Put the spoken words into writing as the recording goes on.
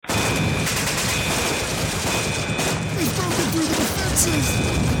Francis!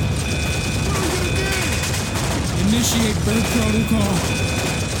 What are we gonna do? Initiate bird protocol.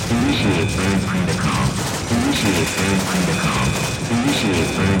 Initiate bird protocol. Initiate bird protocol. Initiate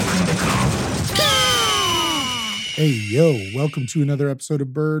bird protocol. Hey, yo, welcome to another episode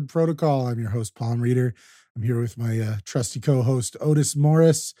of Bird Protocol. I'm your host, Palm Reader. I'm here with my trusty co-host, Otis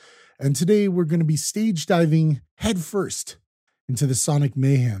Morris. And today we're going to be stage diving headfirst into the sonic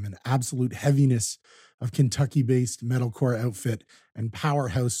mayhem and absolute heaviness of Kentucky-based metalcore outfit and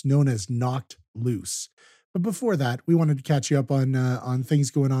powerhouse known as Knocked Loose. But before that, we wanted to catch you up on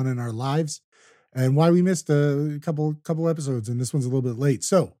things going on in our lives and why we missed a couple episodes, and this one's a little bit late.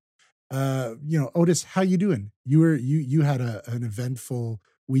 So, Otis, how you doing? You had an eventful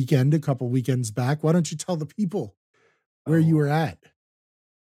weekend a couple weekends back. Why don't you tell the people where you were at?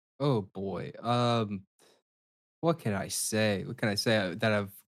 Oh boy. What can I say? That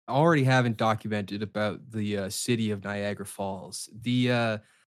I've already haven't documented about the city of Niagara Falls? The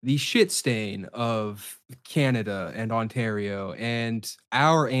shit stain of Canada and Ontario, and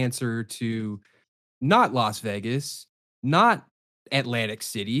our answer to not Las Vegas, not Atlantic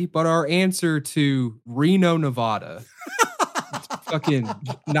City, but our answer to Reno, Nevada. Fucking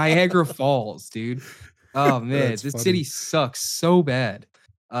Niagara Falls, dude. Oh man, That's this funny. city sucks so bad.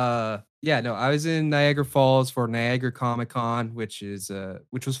 I was in Niagara Falls for Niagara Comic Con, which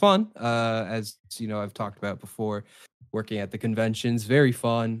was fun. As you know, I've talked about before, working at the conventions, very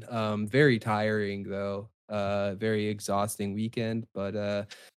fun. Very tiring though. Very exhausting weekend, but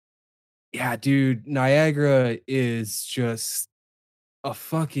yeah, dude, Niagara is just a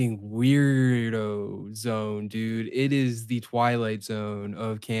fucking weirdo zone, dude. It is the Twilight Zone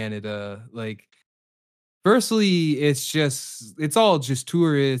of Canada. Like, firstly, it's all just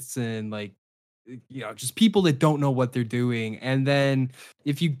tourists and just people that don't know what they're doing. And then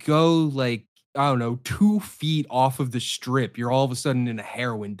if you go I don't know, 2 feet off of the strip, you're all of a sudden in a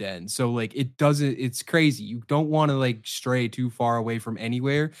heroin den. So it's crazy. You don't want to stray too far away from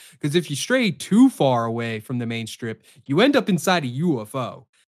anywhere, because if you stray too far away from the main strip, you end up inside a UFO.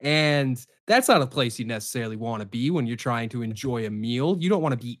 And that's not a place you necessarily want to be when you're trying to enjoy a meal. You don't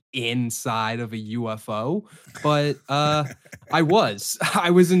want to be inside of a UFO. But I was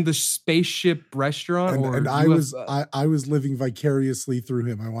in the spaceship restaurant, And I was living vicariously through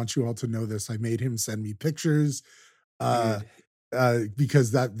him. I want you all to know this. I made him send me pictures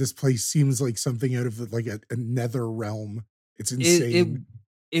because this place seems like something out of a nether realm. It's insane.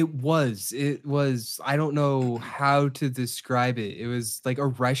 It was, I don't know how to describe it. It was like a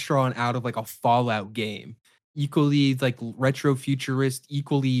restaurant out of a Fallout game. Equally retro futurist,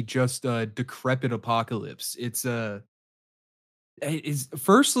 equally just a decrepit apocalypse. It's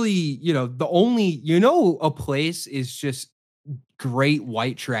firstly, a place is just great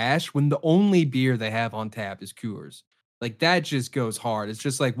white trash when the only beer they have on tap is Coors. That just goes hard. It's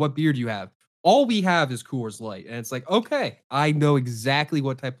just what beer do you have? All we have is Coors Light. And it's okay, I know exactly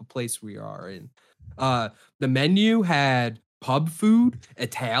what type of place we are in. The menu had pub food,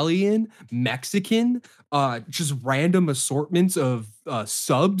 Italian, Mexican, just random assortments of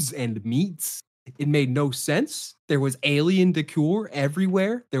subs and meats. It made no sense. There was alien decor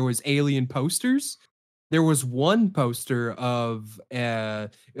everywhere. There was alien posters. There was one poster of it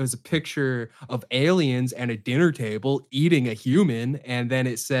was a picture of aliens and a dinner table eating a human, and then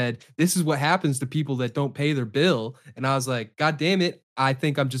it said, "This is what happens to people that don't pay their bill." And I was like, God damn it, I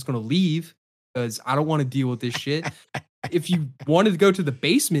think I'm just gonna leave because I don't want to deal with this shit. If you wanted to go to the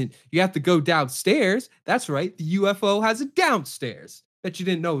basement, you have to go downstairs. That's right, the UFO has a downstairs. Bet you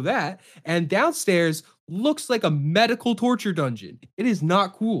didn't know that. And downstairs looks like a medical torture dungeon. It is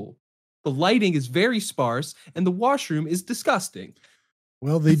not cool. The lighting is very sparse, and the washroom is disgusting.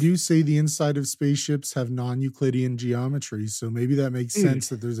 Well, they do say the inside of spaceships have non-Euclidean geometry, so maybe that makes sense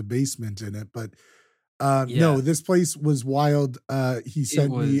that there's a basement in it. But no, this place was wild. He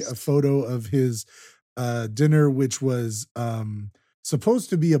sent me a photo of his dinner, which was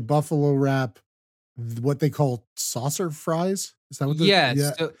supposed to be a buffalo wrap, what they call saucer fries. Is that what?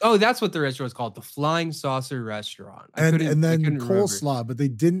 So, that's what the restaurant's called, the Flying Saucer Restaurant. And then coleslaw, but they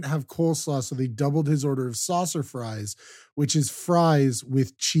didn't have coleslaw, so they doubled his order of saucer fries, which is fries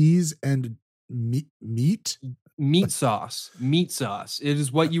with cheese and meat sauce. Meat sauce. It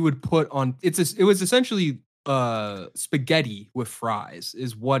is what you would put on. It was essentially spaghetti with fries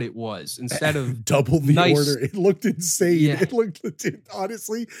is what it was, instead of double the order. It looked insane. Yeah. It looked,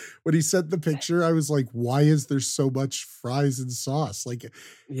 honestly, when he sent the picture, I was like, why is there so much fries and sauce?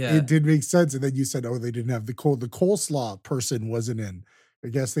 It did make sense. And then you said, they didn't have the coleslaw person wasn't in. I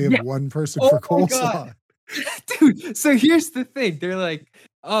guess they have one person for coleslaw. Dude, so here's the thing. They're like,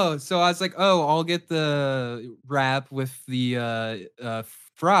 Oh, so I was like, "Oh, I'll get the wrap with the,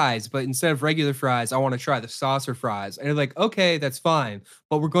 fries, but instead of regular fries, I wanna try the saucer fries." And they're like, "Okay, that's fine,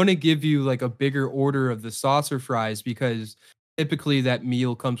 but we're gonna give you, like, a bigger order of the saucer fries because typically that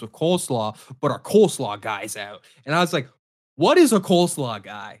meal comes with coleslaw, but our coleslaw guy's out." And I was like, "What is a coleslaw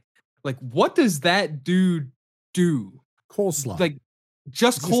guy? Like, what does that dude do? Coleslaw. Like,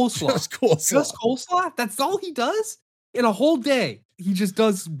 just coleslaw? Just coleslaw. Just coleslaw? That's all he does? In a whole day, he just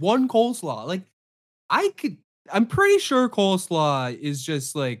does one coleslaw. Like, I could I'm pretty sure coleslaw is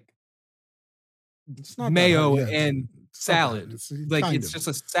just like It's not that hard. mayo Yeah, and it's not that hard. salad. It's Like, kind it's of. just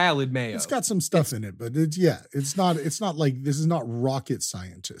a salad It's mayo. got some stuff in it, but it's not like this is not rocket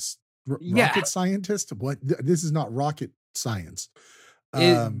scientist. Yeah, Rocket scientist? What? This is not rocket science.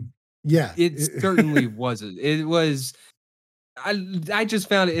 it Yeah. it certainly wasn't. It was I just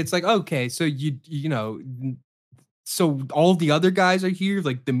found it's like, okay, so you know, so all the other guys are here,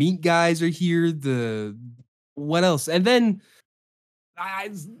 like the meat guys are here, the what else? And then I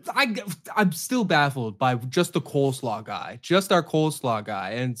I I'm still baffled by just the coleslaw guy, just our coleslaw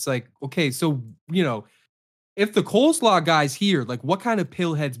guy. And it's like, okay, so if the coleslaw guy's here, like what kind of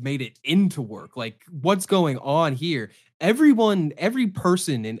pillheads made it into work? Like what's going on here? Everyone, every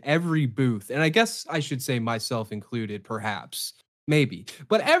person in every booth, and I guess I should say myself included, perhaps, maybe,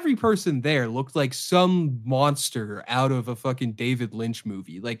 but every person there looked like some monster out of a fucking David Lynch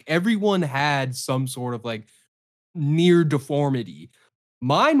movie. Like everyone had some sort of like near deformity.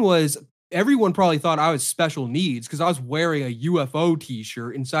 Mine was everyone probably thought I was special needs because I was wearing a UFO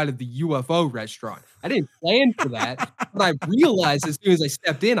t-shirt inside of the UFO restaurant. I didn't plan for that, but I realized as soon as I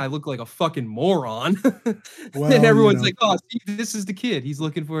stepped in, I looked like a fucking moron. And Well, everyone's like, "Oh, see, this is the kid. He's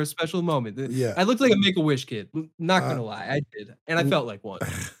looking for a special moment." yeah. I looked like a Make-A-Wish kid. Not Uh, gonna lie, I did, and I felt like one.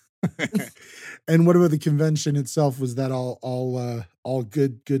 and what about the convention itself? Was that all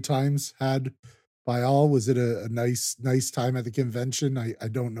good times had by all? Was it a nice time at the convention? I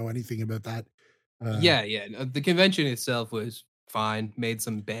don't know anything about that. Uh Yeah, yeah. No, the convention itself was fine. Made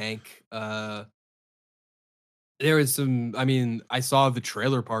some bank. There was some I mean, I saw the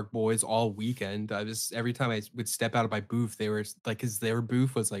Trailer Park Boys all weekend. I was every time would step out of my booth, they were like, cause their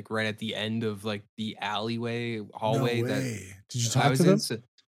booth was like right at the end of like the alleyway, no hallway that way. Did you I talk was to in. them? So,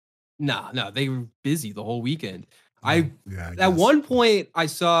 no, no, they were busy the whole weekend. Oh, I yeah, I At guess. one point I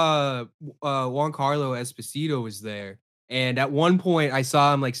saw Juan Carlo Esposito was there. And at one point I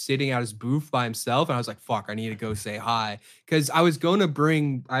saw him like sitting at his booth by himself. And I was like, fuck, I need to go say hi. Cause I was gonna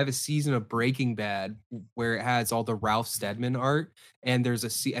I have a season of Breaking Bad where it has all the Ralph Steadman art. And there's I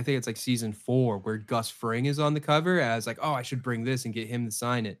think it's like season 4 where Gus Fring is on the cover. And I was like, oh, I should bring this and get him to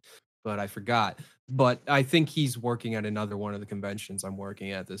sign it. But I forgot. But I think he's working at another one of the conventions I'm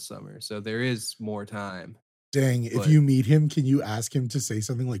working at this summer. So there is more time. Dang, if But you meet him, can you ask him to say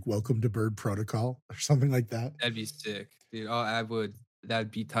something like "Welcome to Bird Protocol" or something like that? that'd be sick, dude. Oh, I would. That'd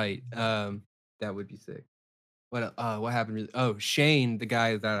be tight. That would be sick. What happened? Oh, Shane, the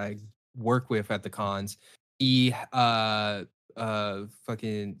guy that I work with at the cons, he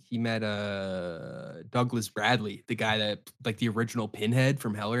fucking he met Douglas Bradley, the guy that like the original Pinhead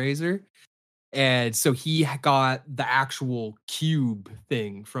from Hellraiser. And so he got the actual cube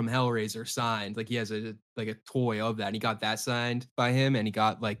thing from Hellraiser signed. Like he has a toy of that. And he got that signed by him, and he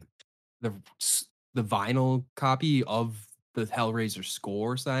got like the the vinyl copy of the Hellraiser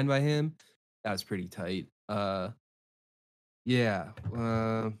score signed by him. That was pretty tight. Yeah.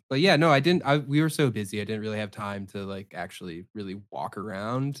 But yeah, no, I didn't. We were so busy. I didn't really have time to like actually really walk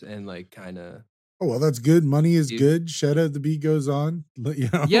around and like kind of. Oh well, that's good. Money is good. Shout out, the beat goes on.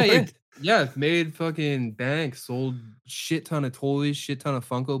 Yeah, yeah. Like Yeah, made fucking bank, sold shit ton of toys, shit ton of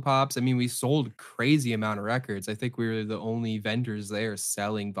Funko Pops. I mean, we sold crazy amount of records. I think we were the only vendors there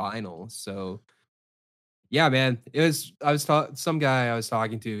selling vinyl. So yeah, man. Some guy I was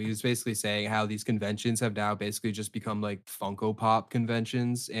talking to, he was basically saying how these conventions have now basically just become like Funko Pop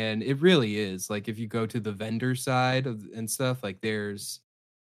conventions. And it really is. Like if you go to the vendor side and stuff, like there's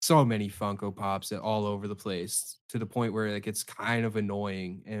so many Funko Pops all over the place to the point where like it's kind of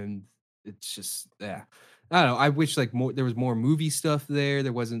annoying and it's just yeah. I don't know. I wish like more there was more movie stuff there.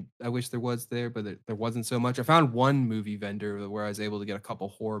 There wasn't. I wish there was there, but there wasn't so much. I found one movie vendor where I was able to get a couple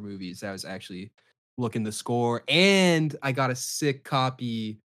horror movies that I was actually looking to score, and I got a sick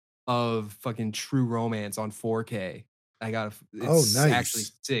copy of fucking True Romance on 4K. oh, It's actually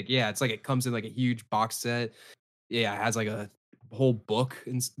nice. sick. Yeah, it's like it comes in like a huge box set. Yeah, it has like a whole book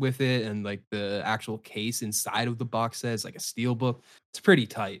with it, and like the actual case inside of the box set is like a steel book. It's pretty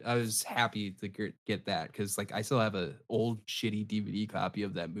tight. I was happy to get that because like I still have a old shitty DVD copy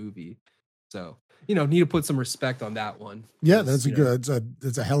of that movie. So need to put some respect on that one. Yeah, that's a good.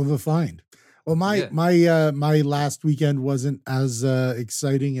 It's a hell of a find. Well, Yeah. my last weekend wasn't as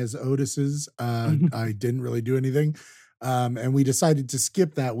exciting as Otis's. I didn't really do anything, and we decided to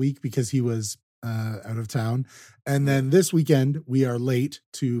skip that week because he was out of town. And then this weekend we are late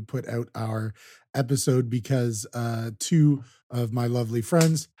to put out our episode because two of my lovely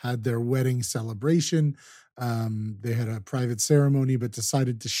friends had their wedding celebration. They had a private ceremony, but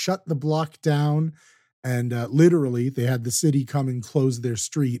decided to shut the block down. And literally, they had the city come and close their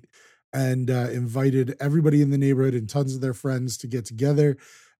street and invited everybody in the neighborhood and tons of their friends to get together.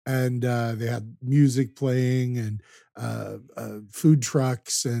 And they had music playing and food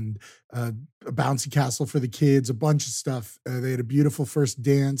trucks and a bouncy castle for the kids, a bunch of stuff. They had a beautiful first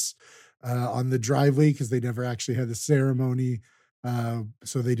dance on the driveway because they never actually had the ceremony.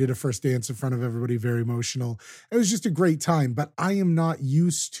 So they did a first dance in front of everybody, very emotional. It was just a great time, but I am not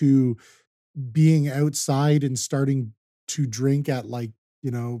used to being outside and starting to drink at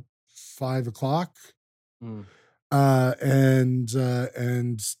 5 o'clock. Mm.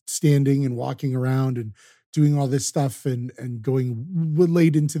 And standing and walking around and doing all this stuff and going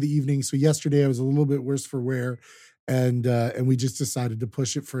late into the evening. So yesterday I was a little bit worse for wear, and we just decided to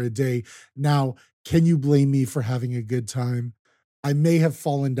push it for a day. Now, can you blame me for having a good time? I may have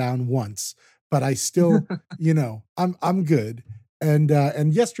fallen down once, but I still, I'm good.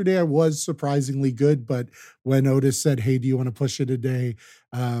 And yesterday I was surprisingly good, but when Otis said, "Hey, do you want to push it a day?"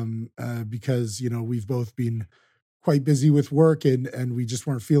 Because we've both been quite busy with work and we just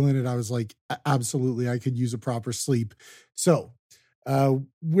weren't feeling it. I was like, Absolutely, I could use a proper sleep." So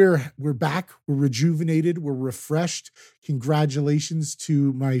we're back, we're rejuvenated, we're refreshed. Congratulations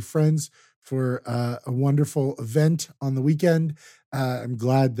to my friends for a wonderful event on the weekend. I'm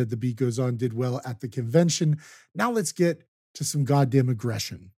glad that The Beat Goes On did well at the convention. Now let's get to some goddamn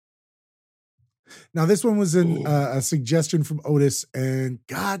aggression. Now, this one was a suggestion from Otis, and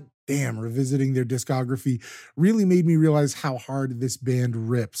god damn, revisiting their discography really made me realize how hard this band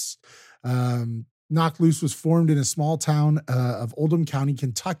rips. Knocked Loose was formed in a small town of Oldham County,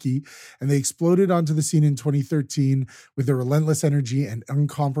 Kentucky, and they exploded onto the scene in 2013 with their relentless energy and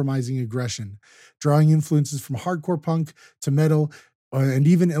uncompromising aggression, drawing influences from hardcore punk to metal, and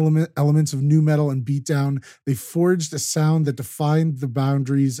even elements of new metal and beatdown. They forged a sound that defined the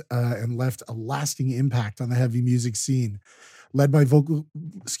boundaries and left a lasting impact on the heavy music scene. Led by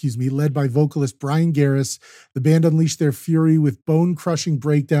vocalist Brian Garris, the band unleashed their fury with bone-crushing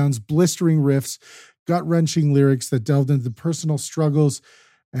breakdowns, blistering riffs, gut-wrenching lyrics that delved into the personal struggles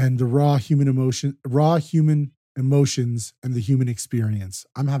and the raw human emotions and the human experience.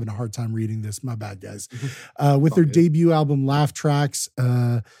 I'm having a hard time reading this. My bad, guys. With their debut album, Laugh Tracks,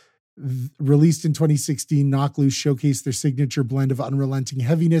 released in 2016, Knocked Loose showcased their signature blend of unrelenting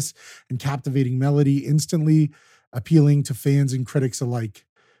heaviness and captivating melody, instantly appealing to fans and critics alike.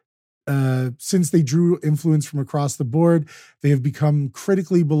 Since they drew influence from across the board, they have become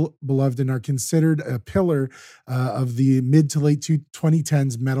critically beloved and are considered a pillar of the mid to late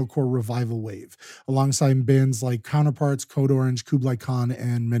 2010s metalcore revival wave, alongside bands like Counterparts, Code Orange, Kublai Khan,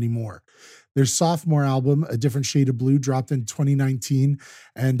 and many more. Their sophomore album, A Different Shade of Blue, dropped in 2019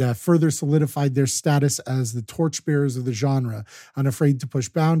 and further solidified their status as the torchbearers of the genre, unafraid to push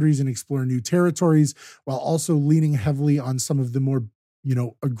boundaries and explore new territories, while also leaning heavily on some of the more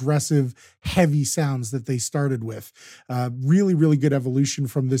aggressive, heavy sounds that they started with. Really, really good evolution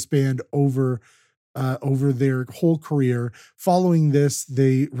from this band over their whole career. Following this,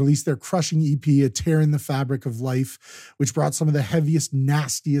 they released their crushing EP, A Tear in the Fabric of Life, which brought some of the heaviest,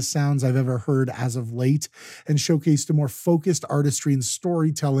 nastiest sounds I've ever heard as of late, and showcased a more focused artistry and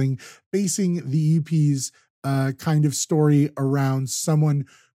storytelling, basing the EP's kind of story around someone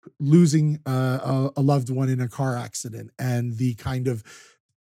losing a loved one in a car accident and the kind of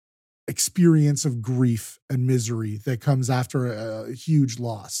experience of grief and misery that comes after a huge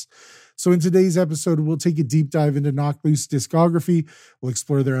loss. So in today's episode, we'll take a deep dive into Knocked Loose discography. We'll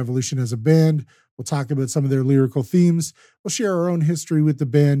explore their evolution as a band. We'll talk about some of their lyrical themes. We'll share our own history with the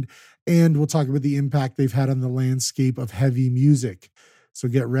band, and we'll talk about the impact they've had on the landscape of heavy music. So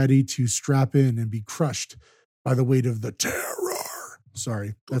get ready to strap in and be crushed by the weight of the terror.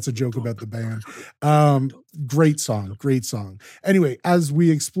 Sorry, that's a joke about the band. Great song. Anyway, as we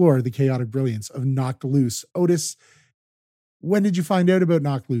explore the chaotic brilliance of Knocked Loose, Otis, when did you find out about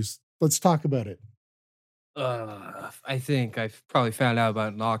Knocked Loose? Let's talk about it. I think I've probably found out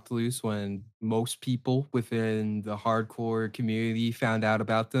about Knocked Loose when most people within the hardcore community found out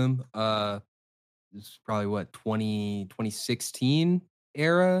about them. It's probably 2016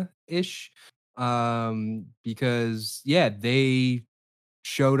 era ish. Because they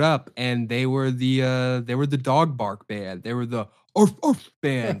showed up, and they were the dog bark band. They were the arf arf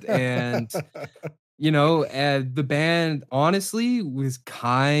band, and the band honestly was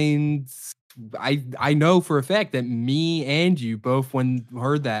I know for a fact that me and you both, when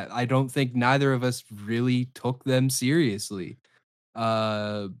heard that, I don't think neither of us really took them seriously.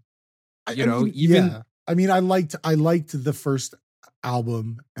 Uh, I mean, even yeah. I mean, I liked the first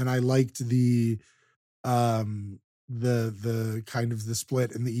album, and I liked um the kind of the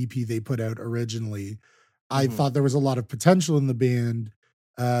split and the EP they put out originally. I mhm, thought there was a lot of potential in the band,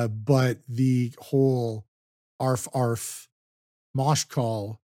 but the whole arf arf mosh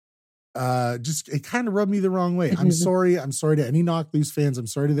call just it kind of rubbed me the wrong way. I'm sorry. I'm sorry to any Knock Loose fans. I'm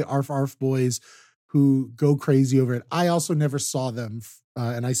sorry to the Arf Arf boys who go crazy over it. I also never saw them,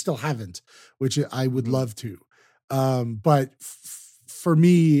 and I still haven't, which I would mhm, love to. But for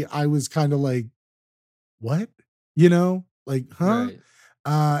me, I was kind of like, what? Like, huh? right.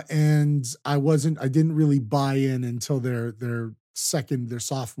 And I didn't really buy in until their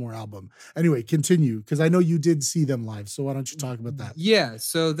sophomore album. Anyway, continue, because I know you did see them live. So why don't you talk about that? Yeah,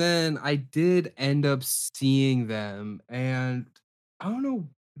 so then I did end up seeing them, and I don't know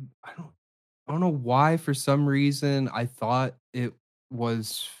I don't I don't know why. For some reason I thought it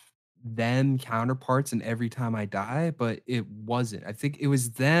was them counterparts in Every Time I Die, but it wasn't. I think it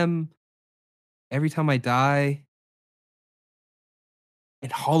was them Every Time I Die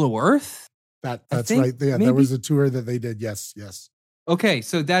and Hollow Earth? I That's think right. Yeah, there maybe? was a tour that they did. Yes, yes. Okay,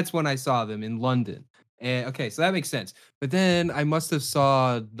 so that's when I saw them in London. And okay, so that makes sense. But then I must have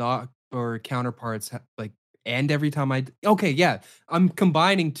saw Knock or Counterparts like and Every Time okay, yeah. I'm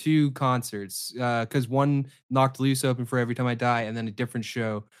combining two concerts cuz one Knocked Loose open for Every Time I Die, and then a different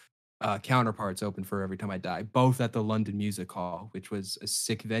show, Counterparts open for Every Time I Die, both at the London Music Hall, which was a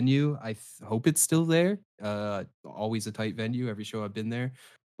sick venue. Hope it's still there. Always a tight venue every show I've been there.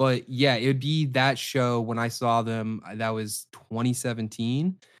 But yeah, it would be that show when I saw them. That was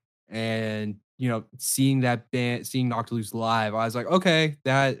 2017, and seeing that band, seeing Knocked Loose live, I was like, okay,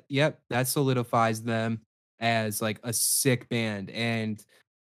 that solidifies them as like a sick band. And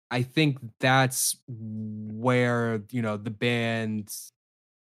I think that's where the band,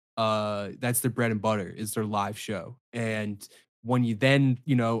 that's their bread and butter, is their live show. And when you then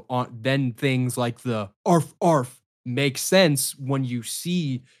on then things like the arf arf make sense when you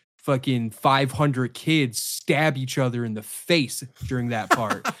see fucking 500 kids stab each other in the face during that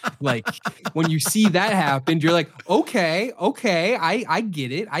part. Like, when you see that happen, you're like, okay, okay, I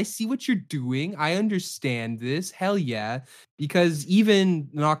get it, I see what you're doing, I understand this, hell yeah. Because even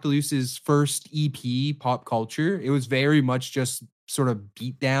Noctiluce's first EP, Pop Culture, it was very much just sort of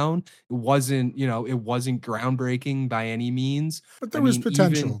beat down. It wasn't groundbreaking by any means. But I there was mean,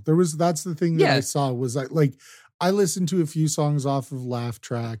 even potential. That's the thing that I yeah, saw was I listened to a few songs off of Laugh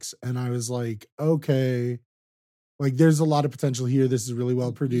Tracks, and I was like, okay, like there's a lot of potential here. This is really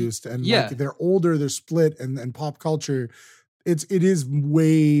well produced. And like yeah, they're older, they're split, and Pop Culture, it is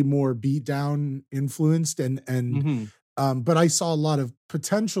way more beat down influenced, and mhm, but I saw a lot of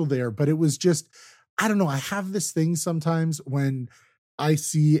potential there. But it was just, I don't know. I have this thing sometimes when I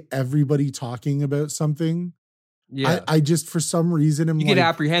see everybody talking about something. I yeah. I just for some reason am You get like,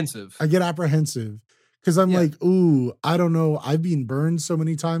 apprehensive. I get apprehensive because I'm Yeah. like, ooh, I don't know. I've been burned so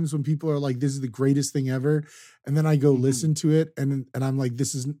many times when people are like, this is the greatest thing ever. And then I go Mhm. listen to it, and I'm like,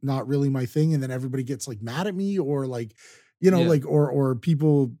 this is not really my thing. And then everybody gets like mad at me, or like, Yeah. like, or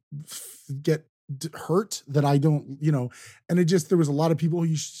people get hurt that I don't, and it just, there was a lot of people, "Oh,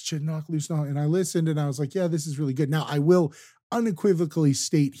 you should Knock Loose now." And I listened, and I was like, yeah, this is really good. Now I will unequivocally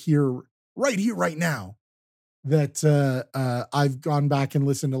state here, right now, that I've gone back and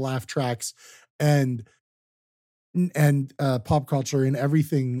listened to Laugh Tracks and Pop Culture and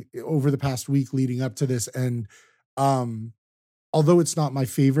everything over the past week leading up to this. And um, although it's not my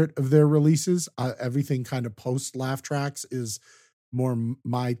favorite of their releases, everything kind of post Laugh Tracks is more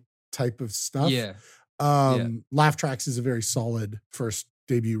my type of stuff. Yeah. Yeah. Laugh Tracks is a very solid first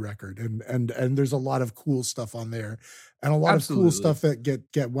debut record, and there's a lot of cool stuff on there, and a lot of cool Absolutely. stuff that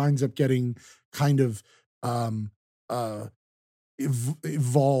get winds up getting kind of um uh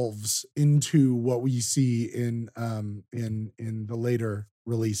evolves into what we see in the later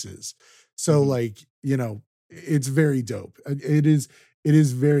releases. So Mhm. like, it's very dope. It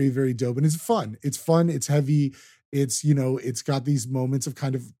is very, very dope, and it's fun, it's heavy, it's got these moments of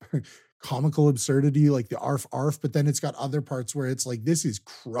kind of comical absurdity, like the arf arf, but then it's got other parts where it's like, this is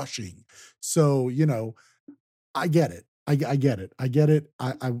crushing. So, I get it. I get it. I get it.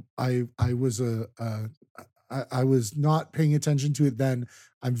 I was I was not paying attention to it then.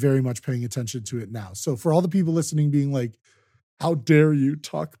 I'm very much paying attention to it now. So for all the people listening being like, How dare you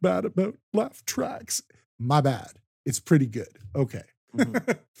talk bad about Laugh Tracks? My bad. It's pretty good. Okay.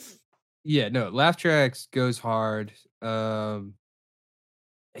 Mhm. Yeah, no, Laugh Tracks goes hard. I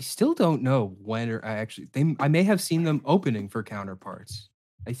still don't know when or I may have seen them opening for Counterparts.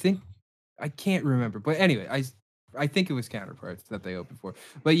 I think I can't remember, but anyway, I think it was Counterparts that they opened for.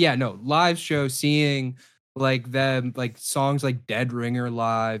 But yeah, no, live show, seeing like them, like songs like Dead Ringer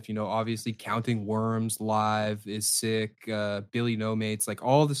live, obviously Counting Worms live is sick. Billy No Mates, like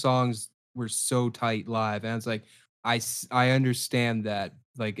all the songs were so tight live, and it's like I understand that.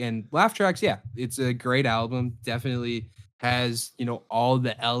 Like, and Laugh Tracks, yeah, it's a great album. Definitely has all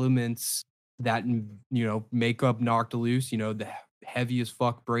the elements that make up Knocked Loose. The heavy as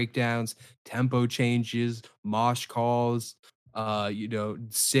fuck breakdowns, tempo changes, mosh calls,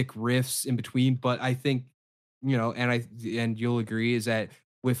 sick riffs in between. But I think and you'll agree is that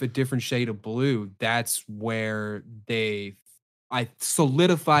with A Different Shade of Blue, that's where I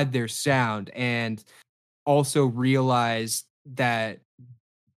solidified their sound and also realized that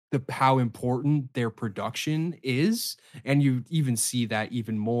how important their production is, and you even see that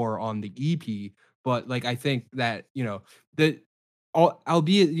even more on the EP. But like I think that that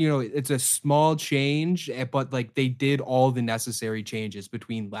albeit it's a small change, but like they did all the necessary changes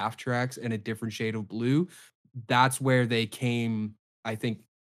between Laugh Tracks and A Different Shade of Blue. That's where they came, I think,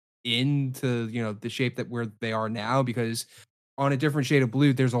 into the shape that where they are now, because on A Different Shade of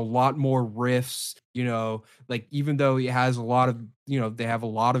Blue there's a lot more riffs, like even though it has a lot of they have a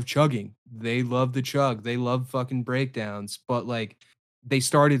lot of chugging, they love the chug, they love fucking breakdowns, but like they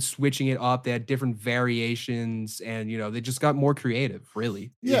started switching it up, they had different variations, and they just got more creative,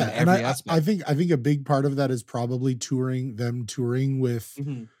 really, in Yeah, and every I aspect. think a big part of that is probably touring with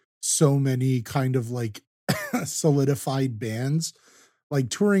Mhm. so many kind of like solidified bands, like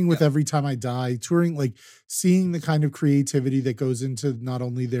touring with Yeah. Every Time I Die, touring, like seeing the kind of creativity that goes into not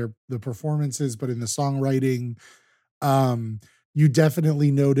only the performances but in the songwriting. um you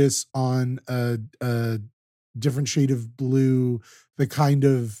definitely notice on a Different Shade of Blue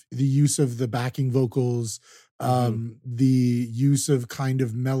the use of the backing vocals, Mhm. the use of kind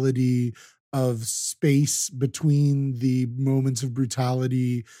of melody, of space between the moments of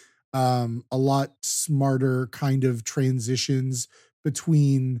brutality, a lot smarter kind of transitions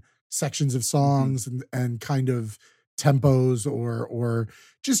between sections of Mhm. songs, and kind of tempos, or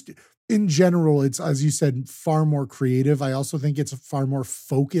just in general, it's, as you said, far more creative. I also think it's a far more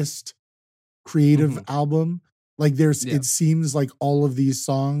focused creative Mhm. album. Like Yeah. it seems like all of these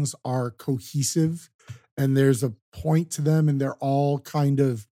songs are cohesive and there's a point to them, and they're all kind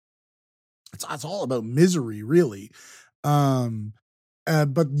of, it's all about misery, really. Um,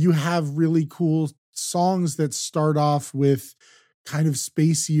 but you have really cool songs that start off with kind of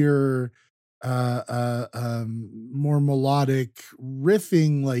spacier, more melodic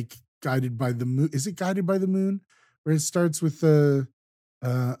riffing, like Guided by the Moon. Is it Guided by the Moon? Where it starts with the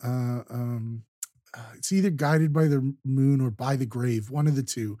uh, uh, um, it's either Guided by the Moon or By the Grave, one of the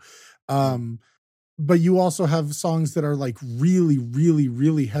two. Mhm. Um, but you also have songs that are like really, really,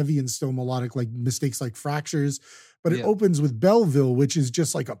 really heavy and still melodic, like Mistakes Like Fractures. But it Yeah. opens with Belleville, which is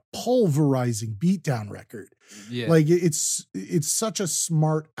just like a pulverizing beatdown record. Yeah. Like it's such a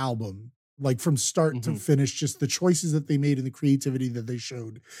smart album, like from start to Mhm. finish, just the choices that they made and the creativity that they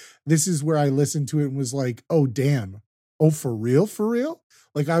showed. This is where I listened to it and was like, oh damn. Oh, for real? For real?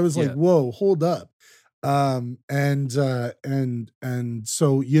 Like I was like, Yeah. whoa, hold up. And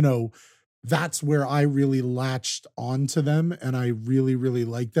so, that's where I really latched onto them and I really, really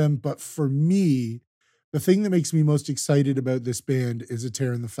like them. But for me, the thing that makes me most excited about this band is A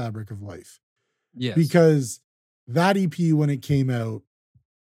Tear in the Fabric of Life, Yes. because that EP, when it came out,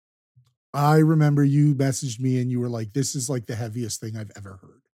 I remember you messaged me and you were like, this is like the heaviest thing I've ever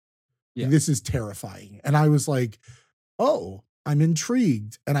heard. Like, Yeah. this is terrifying. And I was like, oh, I'm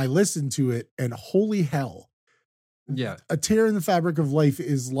intrigued. And I listened to it and holy hell, Yeah. A Tear in the Fabric of Life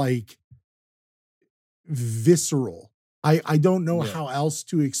is like visceral. I don't know Yeah. how else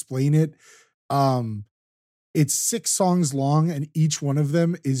to explain it. Um, it's 6 songs long, and each one of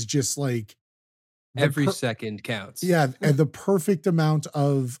them is just like the Every second counts. yeah, and the perfect amount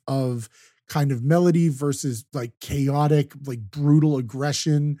of kind of melody versus like chaotic, like brutal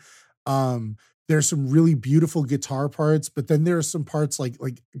aggression. Um, there's some really beautiful guitar parts, but then there are some parts like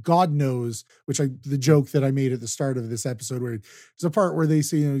God knows, the joke that I made at the start of this episode, where there's a part where they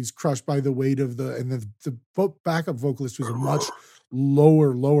say, he's crushed by the weight of and the backup vocalist, who's a much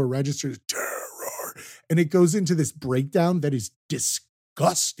lower register, terror, and it goes into this breakdown that is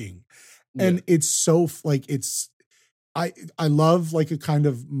disgusting. Yeah. And it's so like I love like a kind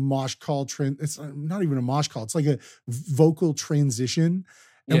of mosh call trend. It's not even a mosh call. It's like a vocal transition.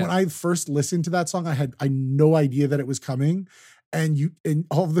 And when Yeah. I first listened to that song, I had no idea that it was coming. And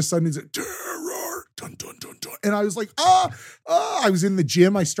all of a sudden it's a terror, dun, dun, dun, dun. And I was like, I was in the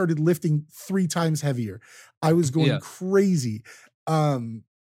gym. I started lifting 3 times heavier. I was going Yeah. crazy. And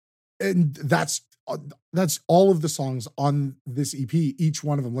that's all of the songs on this EP, each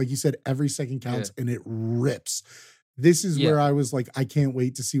one of them. Like you said, every second counts and it rips. This is where I was like, I can't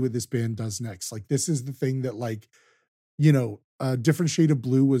wait to see what this band does next. Like, this is the thing that, like, you know, Different Shade of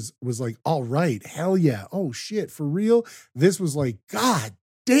Blue was like, all right, hell yeah. Oh shit, for real. This was like, God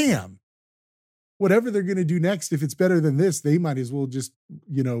damn. Whatever they're gonna do next, if it's better than this, they might as well just,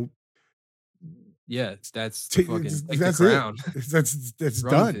 you know. Yeah, that's the fucking like that's the crown. it. That's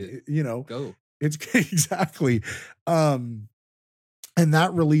Run done. with it. You know, Go. it's exactly. And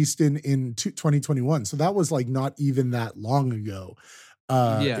that released in 2021. So that was like not even that long ago.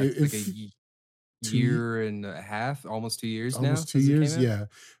 Yeah, it's If like a year and a half, almost 2 years now. almost 2 since it years, came out. yeah.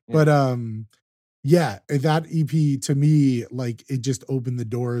 But yeah, that EP to me, like, it just opened the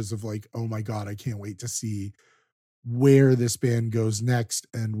doors of like, oh my God, I can't wait to see where this band goes next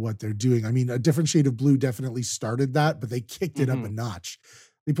and what they're doing. I mean, A Different Shade of Blue definitely started that, but they kicked it up a notch.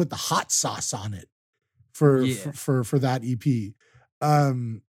 They put the hot sauce on it for that EP.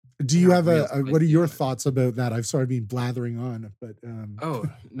 Do you have what are your thoughts about that? I've sort of been blathering on, but Oh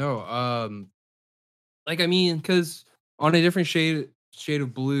no, like I mean, because on A Different Shade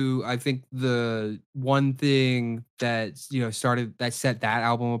of Blue, I think the one thing that set that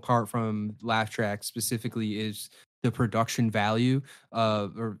album apart from Laugh Track specifically is the production value.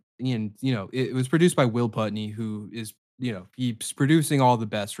 It was produced by Will Putney, who is, he's producing all the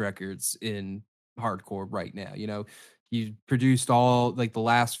best records in hardcore right now. He produced all, like, the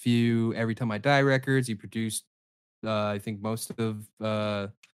last few Every Time I Die records. He produced I think most of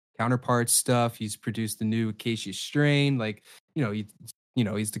Counterparts stuff. He's produced the new Acacia Strain. Like, he's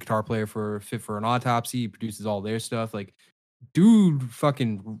the guitar player for Fit for an Autopsy. He produces all their stuff. Like, dude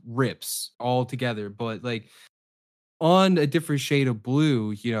fucking rips all together. But like, on A Different Shade of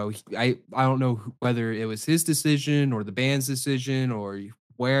Blue, I don't know whether it was his decision or the band's decision or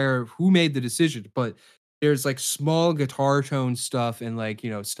who made the decision, but there's like small guitar tone stuff and like,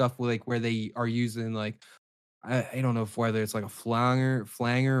 stuff like where they are using like, I don't know whether it's like a flanger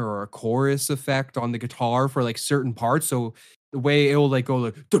or a chorus effect on the guitar for like certain parts. So the way it will like go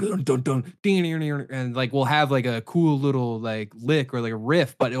like dun, dun, dun, dun, ding, ding, ding, and like we'll have like a cool little like lick or like a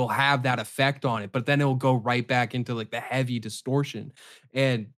riff, but it'll have that effect on it. But then it'll go right back into like the heavy distortion,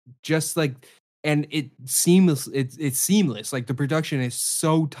 and just like, and it's seamless. Like, the production is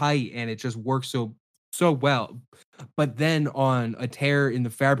so tight and it just works so well. But then on A Tear in the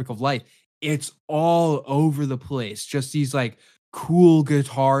Fabric of Life, it's all over the place. Just these like cool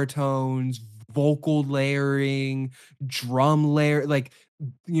guitar tones, vocal layering, drum layer, like,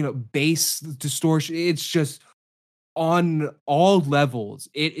 bass distortion. It's just on all levels.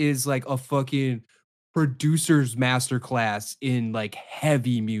 It is like a fucking producer's masterclass in like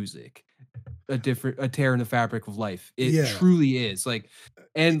heavy music. A Tear in the Fabric of Life. It truly is. Like,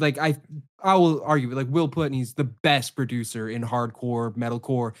 and like I will argue, like, Will Putney's the best producer in hardcore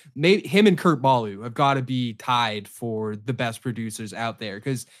metalcore. Maybe him and Kurt Ballou have got to be tied for the best producers out there,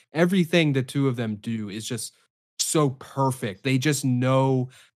 because everything the two of them do is just so perfect. They just know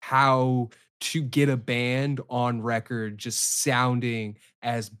how to get a band on record just sounding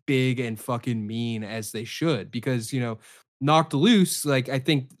as big and fucking mean as they should. Because, Knocked Loose, like, I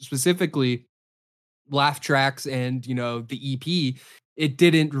think specifically Laugh Tracks and the EP, it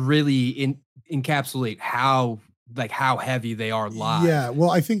didn't really encapsulate how heavy they are live. Yeah,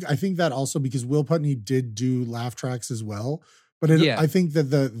 well, I think that also because Will Putney did do Laugh Tracks as well, but I think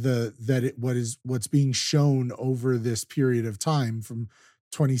that what's being shown over this period of time from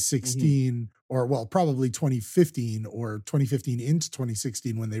 2016 or probably 2015 or 2015 into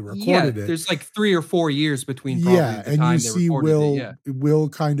 2016 when they recorded it. There's like 3 or 4 years between probably the and time you they see recorded Will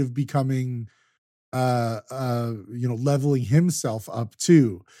kind of becoming leveling himself up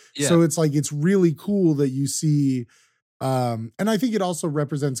too. So it's like, it's really cool that you see and I think it also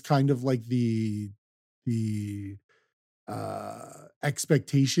represents kind of like the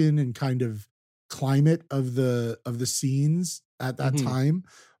expectation and kind of climate of the scenes at that time.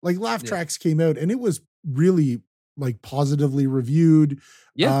 Like, Laugh Tracks came out and it was really like positively reviewed.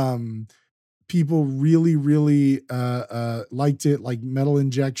 People really, really liked it. Like, Metal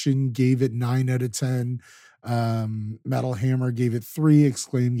Injection gave it 9 out of 10. Metal Hammer gave it 3,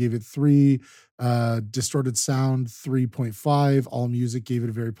 Exclaim gave it 3, Distorted Sound 3.5, All Music gave it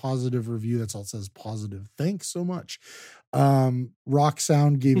a very positive review. That's all it says, positive. Thanks so much. Rock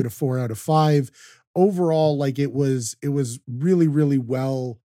Sound gave it a 4 out of 5. Overall, like it was really, really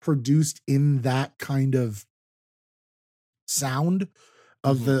well produced in that kind of sound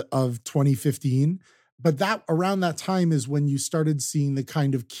of of 2015. But that around that time is when you started seeing the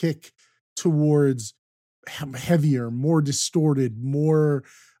kind of kick towards heavier, more distorted, more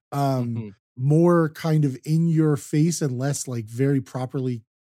more kind of in your face and less like very properly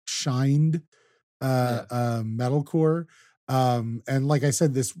shined metalcore. And like I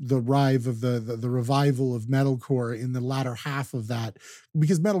said, the revival of metalcore in the latter half of that,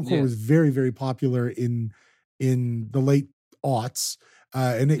 because metalcore was very, very popular in the late aughts.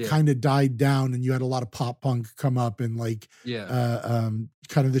 And it kind of died down, and you had a lot of pop punk come up and like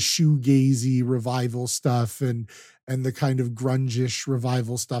kind of the shoegazy revival stuff and the kind of grunge-ish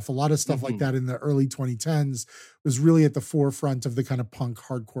revival stuff. A lot of stuff like that in the early 2010s was really at the forefront of the kind of punk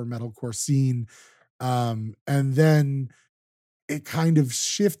hardcore metalcore scene. And then it kind of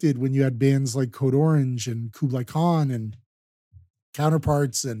shifted when you had bands like Code Orange and Kublai Khan and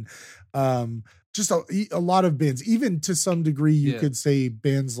Counterparts and just a lot of bands, even to some degree, you could say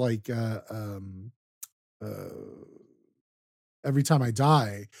bands like Every Time I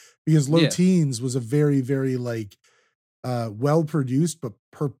Die, because Low Teens was a very, very like well produced, but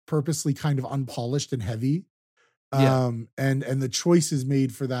purposely kind of unpolished and heavy. And the choices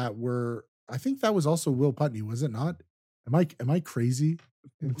made for that were, I think that was also Will Putney, was it not? Am I crazy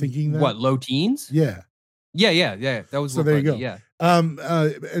in thinking that? What, Low Teens? Yeah. Yeah. That was so. There Putney, you go.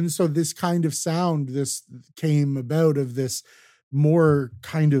 And so this kind of sound, this came about of this more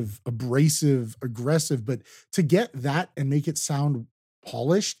kind of abrasive, aggressive, but to get that and make it sound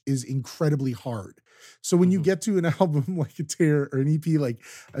polished is incredibly hard. So when you get to an album like a Tear, or an EP like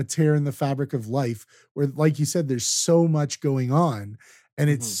A Tear in the Fabric of Life, where, like you said, there's so much going on and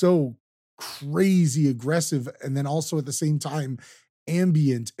it's so crazy aggressive, and then also at the same time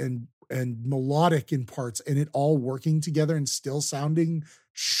ambient and melodic in parts, and it all working together and still sounding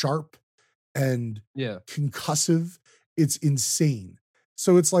sharp and concussive, it's insane.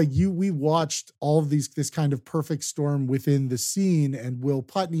 So it's like we watched all of this kind of perfect storm within the scene, and Will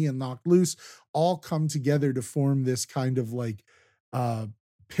Putney and Knocked Loose all come together to form this kind of like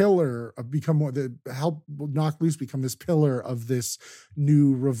pillar of help Knocked Loose become this pillar of this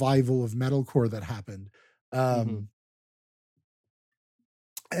new revival of metalcore that happened.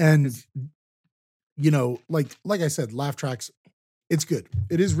 And you know, like I said, Laugh Tracks, it's good.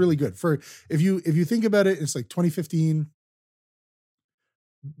 It is really good. For if you think about it, it's like 2015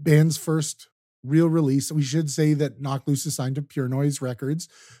 band's first real release. We should say that Knocked Loose is signed to Pure Noise Records,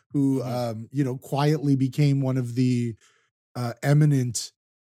 who you know, quietly became one of the eminent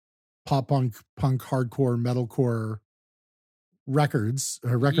pop punk hardcore metalcore record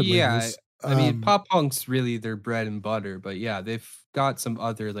labels. I mean, pop punk's really their bread and butter, but yeah, they've got some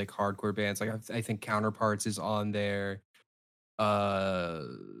other like hardcore bands. Like I think Counterparts is on there.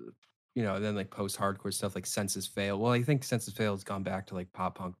 You know, then like post-hardcore stuff like Senses Fail. Well, I think Senses Fail has gone back to like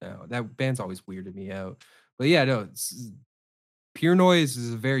pop punk now. That band's always weirded me out. But yeah, no, Pure Noise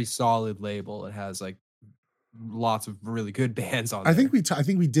is a very solid label. It has like lots of really good bands on there. I think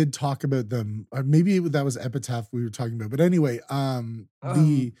we did talk about them. Maybe that was Epitaph we were talking about. But anyway, I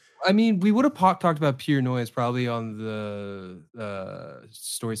mean, we would have talked about Pure Noise probably on the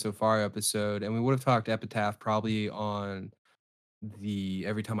Story So Far episode, and we would have talked Epitaph probably on the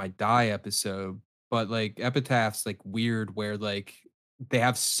Every Time I Die episode. But like Epitaph's like weird, where like they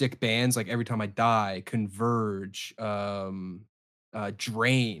have sick bands like Every Time I Die, Converge,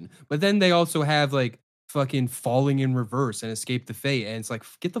 Drain, but then they also have like fucking Falling in Reverse and Escape the Fate, and it's like,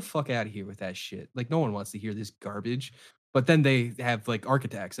 get the fuck out of here with that shit. Like, no one wants to hear this garbage. But then they have like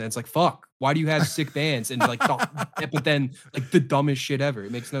Architects, and it's like, fuck, why do you have sick bands? And like, but then like the dumbest shit ever.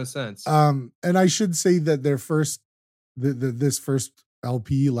 It makes no sense. And I should say that their first, this first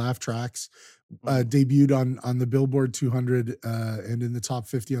LP, Laugh Tracks, debuted on the Billboard 200 and in the top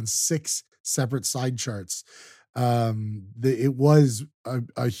 50 on 6 separate side charts. It was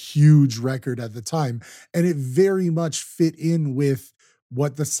a huge record at the time, and it very much fit in with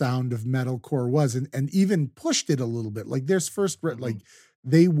what the sound of metalcore was, and even pushed it a little bit. Like their first, like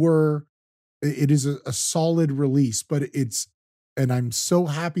it is a solid release, but and I'm so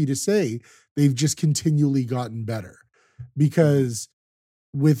happy to say they've just continually gotten better, because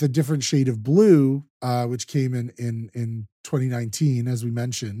with A Different Shade of Blue, which came in 2019, as we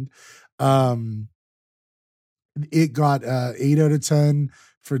mentioned, it got 8 out of 10.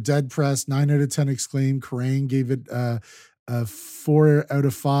 For Dead Press, 9 out of 10 acclaim. Kerrang gave it a 4 out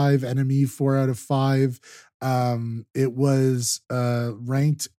of 5. NME 4 out of 5. It was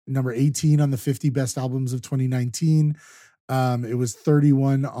ranked number 18 on the 50 best albums of 2019. It was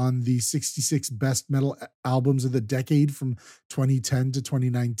 31 on the 66 best metal albums of the decade from 2010 to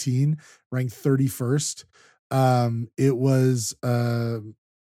 2019, ranked 31st. It was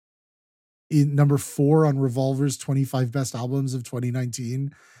in number 4 on Revolver's 25 best albums of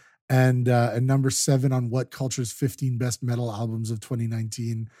 2019, and number 7 on What Culture's 15 best metal albums of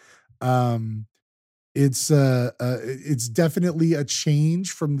 2019. It's definitely a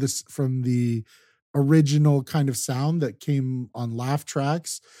change from the original kind of sound that came on Laugh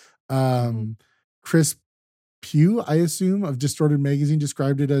Tracks. Chris Pugh, I assume, of Distorted Magazine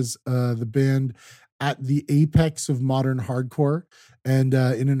described it as the band at the apex of modern hardcore. And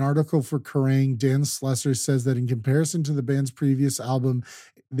in an article for Kerrang, Dan Slesser says that in comparison to the band's previous album,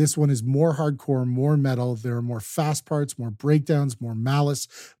 this one is more hardcore, more metal. There are more fast parts, more breakdowns, more malice,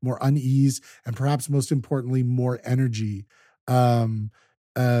 more unease, and perhaps most importantly, more energy. In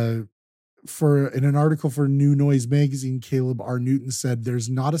an article for New Noise magazine, Caleb R. Newton said, "There's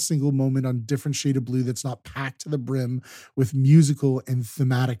not a single moment on Different Shade of Blue that's not packed to the brim with musical and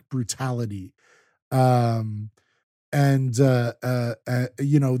thematic brutality." You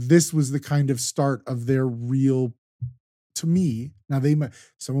know, this was the kind of start of their real, to me. Now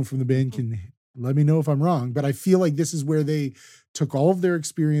someone from the band can let me know if I'm wrong, but I feel like this is where they took all of their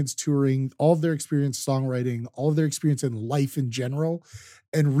experience touring, all of their experience songwriting, all of their experience in life in general,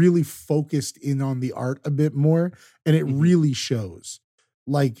 and really focused in on the art a bit more. And it really shows.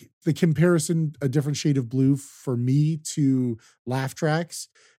 Like the comparison, A Different Shade of Blue for me to Laugh Tracks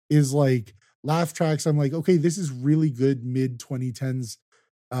is like Laugh Tracks. I'm like, okay, this is really good mid 2010s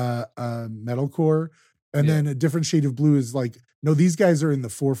metalcore. And then A Different Shade of Blue is like, no, these guys are in the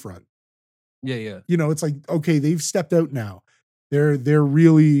forefront. Yeah. You know, it's like, okay, they've stepped out now. They're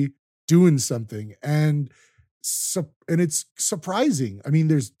really doing something. And it's surprising. I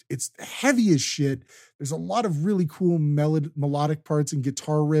mean, it's heavy as shit. There's a lot of really cool melodic parts and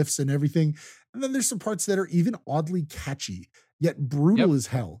guitar riffs and everything. And then there's some parts that are even oddly catchy, yet brutal as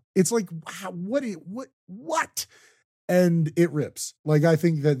hell. It's like, wow, what? And it rips. Like, I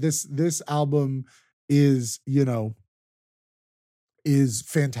think that this album is, you know, is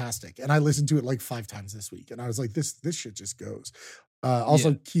fantastic. And I listened to it like 5 times this week. And I was like, this shit just goes.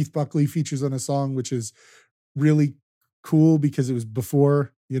 Also, Keith Buckley features on a song, which is really cool because it was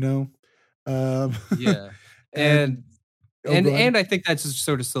before, you know. And I think that just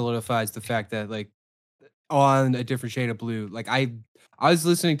sort of solidifies the fact that, like, on A Different Shade of Blue, like I was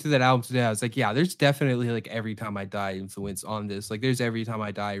listening to that album today. I was like, yeah, there's definitely like Every Time I Die influence on this. Like, there's Every Time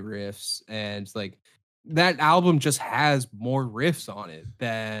I Die riffs, and like that album just has more riffs on it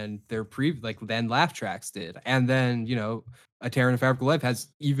than than Laugh Tracks did. And then, you know, A Tear in the Fabric of Life has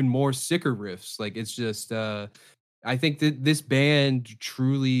even more sicker riffs. Like, it's just I think that this band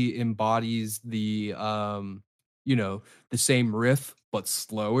truly embodies the you know, the same riff but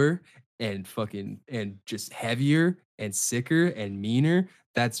slower and just heavier and sicker and meaner.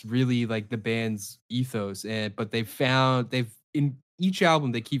 That's really like the band's ethos. But in each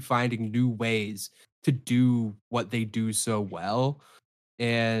album they keep finding new ways to do what they do so well.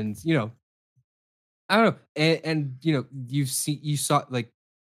 And, you know, I don't know. And you know, you saw like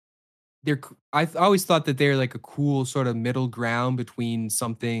I always thought that they're like a cool sort of middle ground between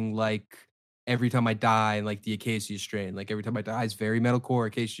something like Every Time I Die and like the Acacia Strain. Like, Every Time I Die is very metalcore.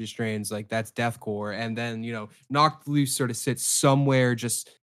 Acacia Strain's like, that's deathcore. And then, you know, Knocked Loose sort of sits somewhere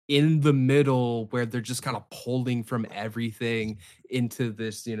just in the middle where they're just kind of pulling from everything into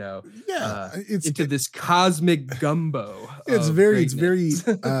this, you know, into this cosmic gumbo. It's very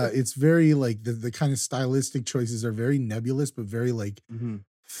like the kind of stylistic choices are very nebulous, but very like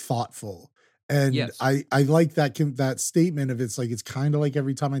thoughtful. And I like that statement of, it's like, it's kind of like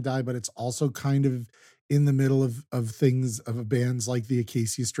Every Time I Die, but it's also kind of in the middle of things of bands like the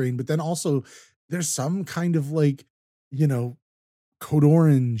Acacia Strain. But then also there's some kind of like, you know, Code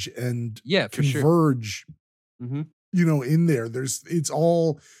Orange and Converge, you know, in there. It's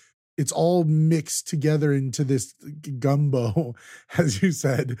all mixed together into this gumbo, as you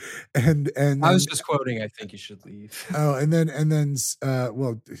said. And I was just quoting, I think you should leave. Oh, and then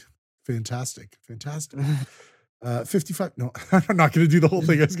well, fantastic. 55. No, I'm not going to do the whole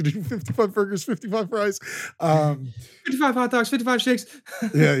thing. I was going to do 55 burgers, 55 fries. 55 hot dogs, 55 shakes.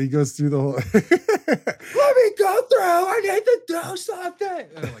 Yeah, he goes through the whole. Let me go through. I need to do something.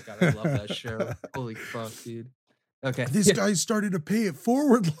 Oh my God, I love that show. Holy fuck, dude. Okay. This guy started to pay it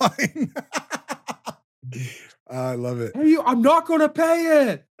forward line. I love it. Hey, I'm not gonna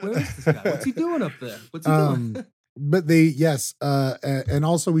pay it. Where is this guy? What's he doing up there? What's he doing? But and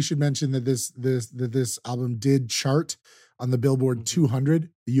also we should mention that this album did chart on the Billboard 200,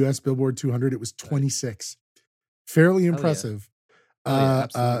 the US Billboard 200. It was 26. Fairly impressive.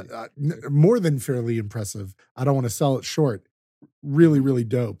 More than fairly impressive. I don't want to sell it short. Really, really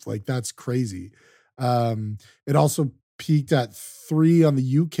dope. Like, that's crazy. It also peaked at 3 on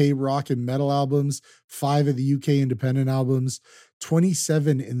the UK rock and metal albums, 5 of the UK independent albums,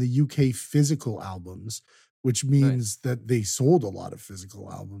 27 in the UK physical albums, which means that they sold a lot of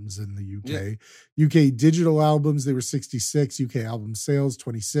physical albums in the UK. Yeah. UK digital albums, they were 66, UK album sales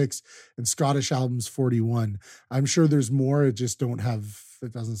 26, and Scottish albums 41. I'm sure there's more. It just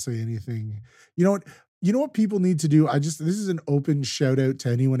it doesn't say anything. You know what people need to do? This is an open shout out to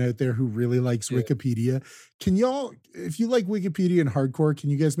anyone out there who really likes Wikipedia. Can y'all, if you like Wikipedia and hardcore, can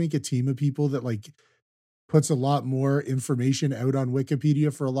you guys make a team of people that like puts a lot more information out on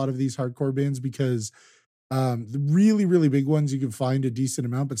Wikipedia for a lot of these hardcore bands? Because the really, really big ones, you can find a decent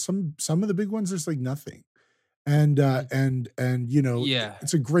amount, but some of the big ones, there's like nothing. And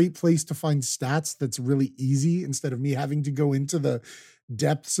it's a great place to find stats that's really easy instead of me having to go into the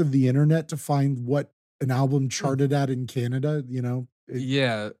depths of the internet to find what an album charted at in Canada,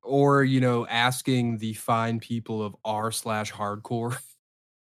 or asking the fine people of r/hardcore.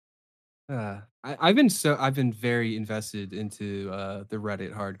 I've been very invested into the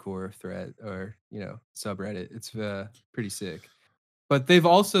Reddit hardcore thread or subreddit. It's pretty sick. But they've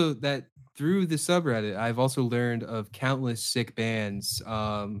also through the subreddit, I've also learned of countless sick bands,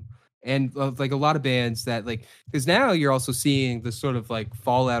 and of like a lot of bands that like, because now you're also seeing the sort of like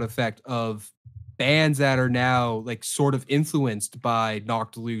fallout effect of bands that are now like sort of influenced by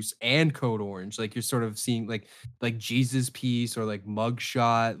Knocked Loose and Code Orange. Like you're sort of seeing like Jesus Piece or like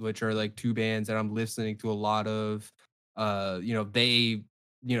Mugshot, which are like two bands that I'm listening to a lot of.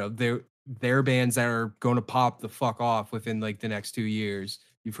 They're bands that are going to pop the fuck off within like the next 2 years.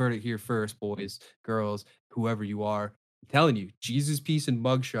 You've heard it here first, boys, girls, whoever you are. I'm telling you, Jesus Piece and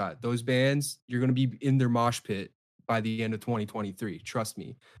Mugshot, those bands, you're going to be in their mosh pit by the end of 2023. Trust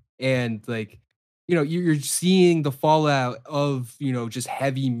me. And like, you're seeing the fallout of, just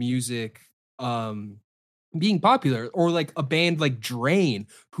heavy music being popular, or like a band like Drain,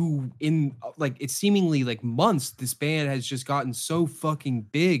 who in like it's seemingly like months, this band has just gotten so fucking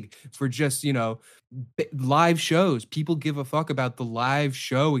big for just, live shows. People give a fuck about the live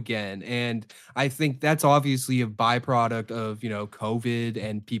show again. And I think that's obviously a byproduct of, COVID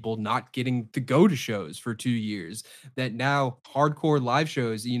and people not getting to go to shows for 2 years, that now hardcore live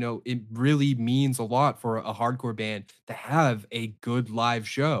shows, it really means a lot for a hardcore band to have a good live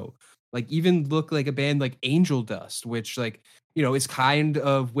show. Like even look like a band like Angel Dust, which like, is kind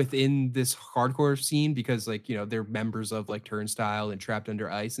of within this hardcore scene because like, they're members of like Turnstile and Trapped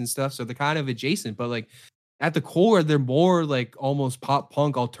Under Ice and stuff. So they're kind of adjacent, but like at the core, they're more like almost pop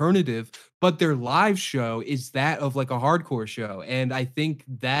punk alternative, but their live show is that of like a hardcore show. And I think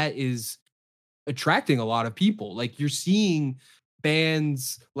that is attracting a lot of people. Like you're seeing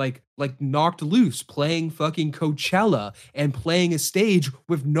bands like Knocked Loose playing fucking Coachella and playing a stage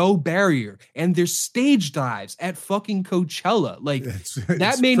with no barrier, and there's stage dives at fucking Coachella. Like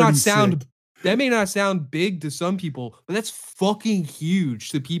that may not sound sick. That may not sound big to some people, but that's fucking huge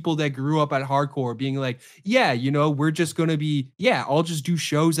to people that grew up at hardcore being like, yeah, we're just going to be, I'll just do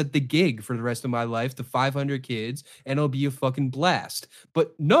shows at the gig for the rest of my life, the 500 kids, and it'll be a fucking blast.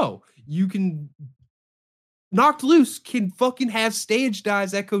 But no, you can Knocked Loose can fucking have stage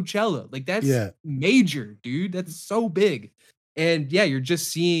dives at Coachella. Like that's major, dude. That's so big. And you're just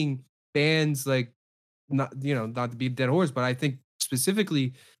seeing bands like not to be a dead horse, but I think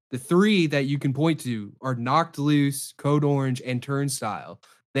specifically the three that you can point to are Knocked Loose, Code Orange, and Turnstile.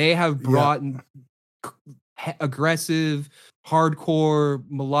 They have brought aggressive, hardcore,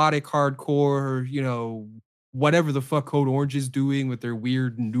 melodic hardcore, whatever the fuck Code Orange is doing with their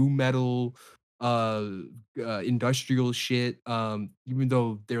weird new metal industrial shit. Even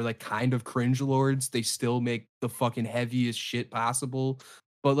though they're like kind of cringe lords, they still make the fucking heaviest shit possible.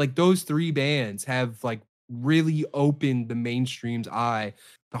 But like those three bands have like really opened the mainstream's eye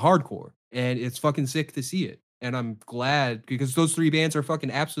to hardcore, and it's fucking sick to see it. And I'm glad because those three bands are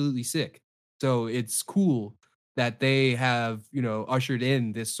fucking absolutely sick. So it's cool that they have, ushered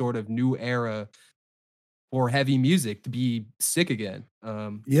in this sort of new era for heavy music to be sick again.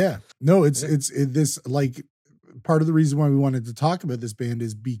 It's this like part of the reason why we wanted to talk about this band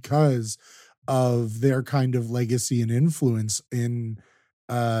is because of their kind of legacy and influence in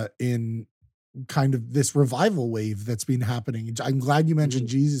kind of this revival wave that's been happening. I'm glad you mentioned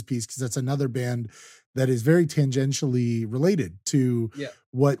Mhm. Jesus Piece, because that's another band that is very tangentially related to Yeah.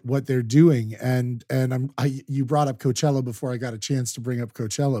 what they're doing. And you brought up Coachella before I got a chance to bring up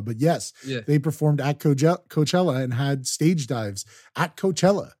Coachella, but yes, Yeah. they performed at Coachella and had stage dives at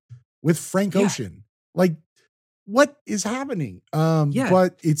Coachella with Frank Yeah. Ocean. Like, what is happening? Yeah.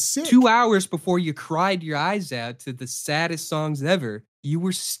 But it's sick. 2 hours before you cried your eyes out to the saddest songs ever, you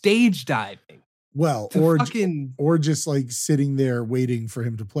were stage diving Well, to fucking or just like sitting there waiting for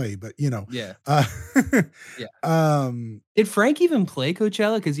him to play, but yeah. uh, Yeah. um, Did Frank even play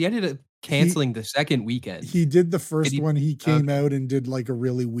Coachella? Because he ended up he canceling the second weekend. he did the Did first he? one. He came Okay. out and did like a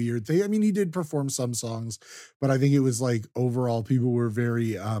really weird thing. I mean, he did perform some songs, but I think it was like overall people were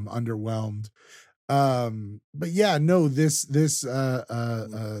very underwhelmed. But yeah, no, this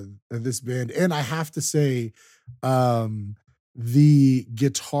band, and I have to say, um the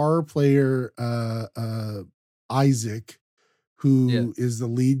guitar player Isaac, Yeah. who is the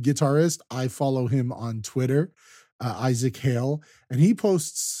lead guitarist, I follow him on Twitter, Isaac Hale, and he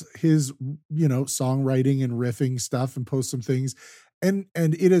posts his, songwriting and riffing stuff, and posts some things. And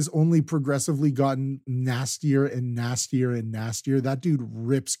it has only progressively gotten nastier and nastier and nastier. That dude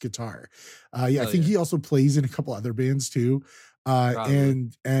rips guitar. Yeah, I Hell think yeah. he also plays in a couple other bands too. Probably.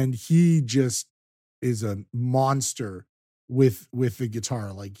 And he just is a monster with the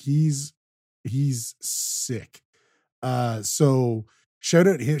guitar. Like, he's sick. So shout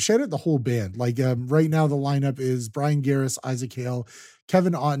out the whole band. Like, right now the lineup is Brian Garris, Isaac Hale,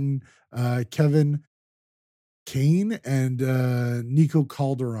 Kevin Otten, Kevin Kane, and Nico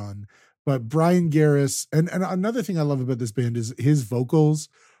Calderon. But Brian Garris, and another thing I love about this band is his vocals.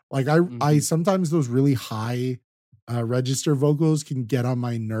 Like, I Mhm. sometimes those really high register vocals can get on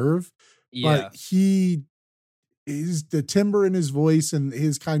my nerve, but Yeah. he is, the timbre in his voice and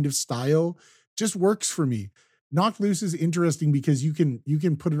his kind of style just works for me. Knock Loose is interesting because you can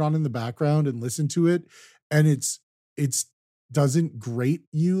put it on in the background and listen to it, and it's doesn't grate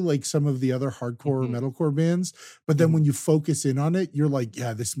you like some of the other hardcore or Mhm. metalcore bands. But then when Mhm. you focus in on it, you're like,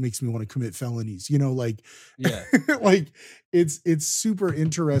 yeah, this makes me want to commit felonies, like Yeah. like it's super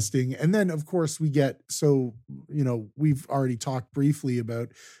interesting. And then of course we get, so we've already talked briefly about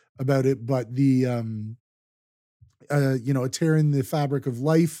it, but the a tear in the fabric of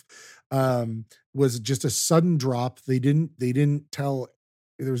life was just a sudden drop. They didn't tell,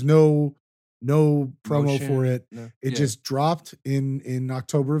 there was no promo for Motion. it. No. It Yeah. just dropped in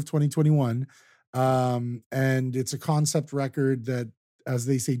October of 2021. And it's a concept record that, as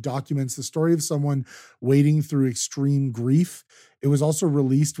they say, documents the story of someone wading through extreme grief. It was also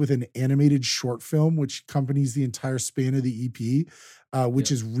released with an animated short film which accompanies the entire span of the EP,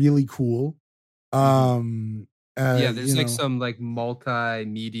 which Yeah. is really cool. Mhm. um Yeah, you there's like know some like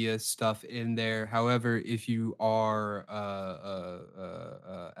multimedia stuff in there. However, if you are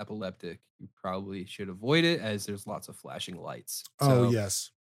epileptic, you probably should avoid it as there's lots of flashing lights. oh So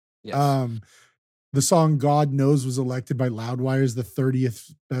yes. yes, um the song God Knows was elected by Loudwire as the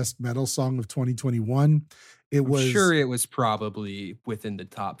 30th best metal song of 2021. It I'm sure was it was probably within the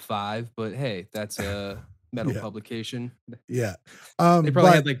top 5, but hey, that's a metal yeah, publication. yeah. They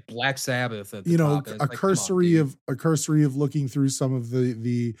probably had But like Black Sabbath at the top, and it's a like, come on, cursory dude. of looking through some of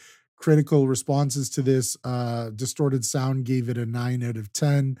the critical responses to this, Distorted Sound gave it a 9 out of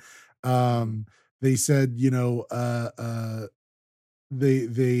 10. Mhm. They said,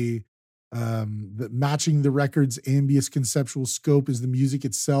 they that matching the record's ambient conceptual scope is the music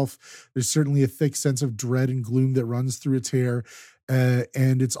itself. There's certainly a thick sense of dread and gloom that runs through its hair.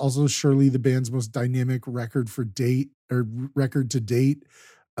 And it's also surely the band's most dynamic record to date.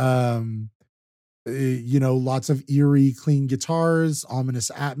 um Lots of eerie clean guitars,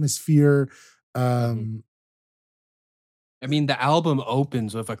 ominous atmosphere. Mhm. um I mean, the album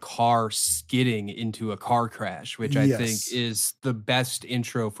opens with a car skidding into a car crash, which I think yes. is the best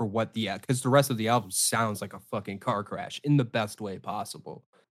intro for what because the rest of the album sounds like a fucking car crash in the best way possible.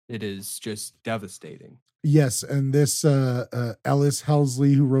 It is just devastating. Yes, and this Ellis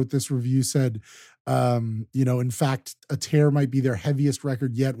Helsley, who wrote this review, said, in fact, A Tear might be their heaviest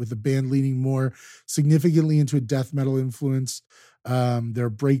record yet, with the band leaning more significantly into a death metal influence. There are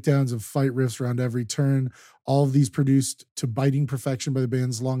breakdowns of fight riffs around every turn. All of these produced to biting perfection by the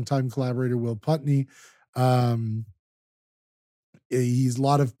band's longtime collaborator Will Putney. Um, he's a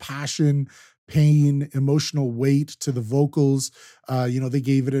lot of passion, pain, emotional weight to the vocals. They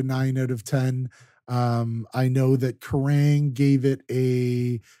gave it a 9 out of 10. I know that Kerrang gave it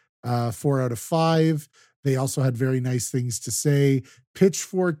a 4 out of 5. They also had very nice things to say.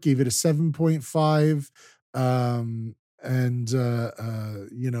 Pitchfork gave it a 7.5. And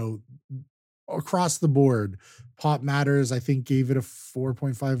across the board. Pop Matters, I think, gave it a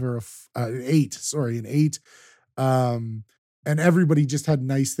 4.5 or an 8. Sorry, an 8. And everybody just had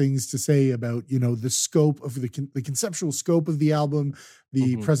nice things to say about, you know, the scope of the conceptual scope of the album,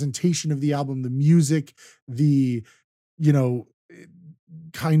 the presentation of the album, the music, the, you know,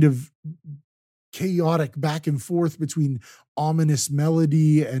 kind of chaotic back and forth between ominous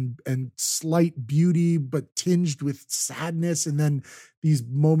melody and slight beauty, but tinged with sadness. And then these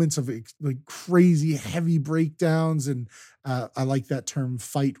moments of like crazy heavy breakdowns. And I like that term,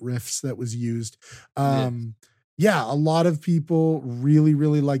 fight riffs, that was used. Yeah, a lot of people really,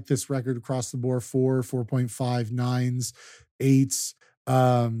 really like this record across the board. 4.5, 9s,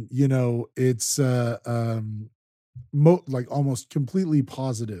 8s. You know, it's like almost completely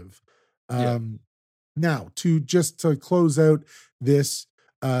positive. Now to close out this,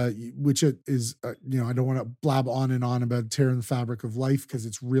 which it is, you know, I don't want to blab on and on about Tearing the Fabric of Life because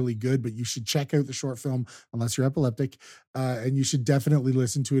it's really good, but you should check out the short film unless you're epileptic. And you should definitely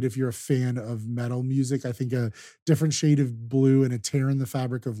listen to it if you're a fan of metal music. I think A Different Shade of Blue and A Tearing the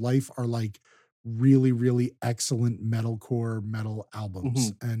Fabric of Life are like really, really excellent metalcore metal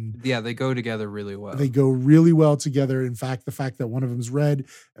albums. And yeah, they go together really well. They go really well together. In fact, the fact that one of them's red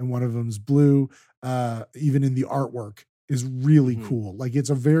and one of them's blue, even in the artwork, is really cool. Like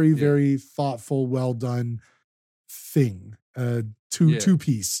it's a very, very thoughtful, well done thing, two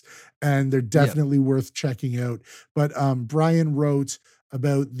piece, and they're definitely worth checking out. But Brian wrote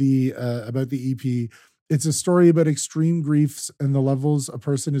about the EP. It's a story about extreme griefs and the levels a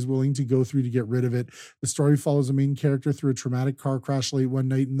person is willing to go through to get rid of it. The story follows a main character through a traumatic car crash late one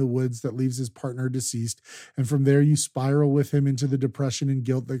night in the woods that leaves his partner deceased. And from there, you spiral with him into the depression and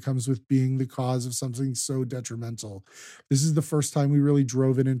guilt that comes with being the cause of something so detrimental. This is the first time we really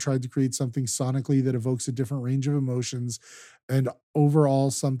drove in and tried to create something sonically that evokes a different range of emotions, and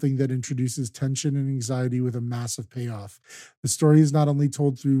overall something that introduces tension and anxiety with a massive payoff. The story is not only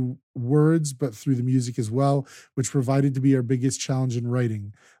told through words, but through the music as well, which provided to be our biggest challenge in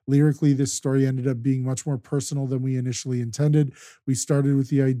writing. Lyrically, this story ended up being much more personal than we initially intended. We started with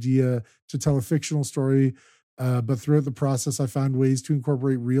the idea to tell a fictional story, but throughout the process, I found ways to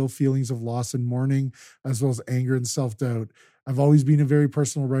incorporate real feelings of loss and mourning, as well as anger and self-doubt. I've always been a very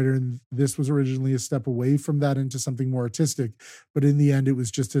personal writer, and this was originally a step away from that into something more artistic. But in the end, it was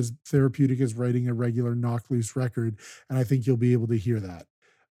just as therapeutic as writing a regular knock loose record. And I think you'll be able to hear that.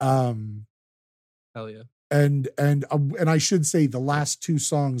 Hell yeah. And I should say the last two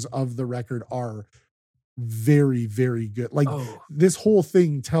songs of the record are very, very good. Like this whole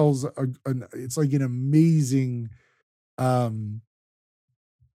thing tells it's like an amazing, the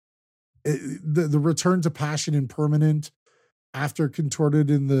return to passion and permanent after contorted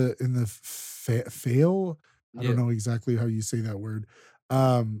in the fail. I don't know exactly how you say that word.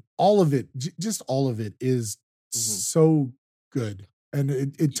 All of it, just all of it is so good. And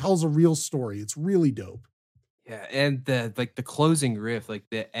it tells a real story. It's really dope. Yeah, and the closing riff, like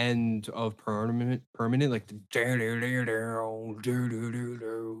the end of permanent, like the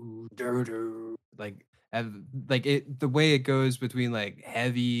like it, the way it goes between like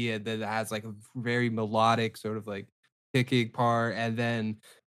heavy and then it has like a very melodic sort of like picking part, and then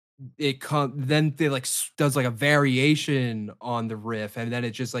then they like does like a variation on the riff, and then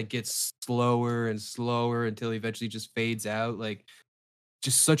it just like gets slower and slower until eventually just fades out. Like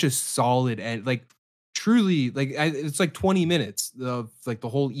just such a solid and like truly like it's like 20 minutes of like the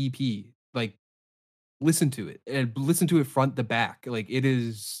whole EP. Like listen to it and listen to it front to back. Like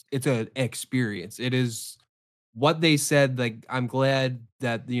it's an experience. It is what they said. Like I'm glad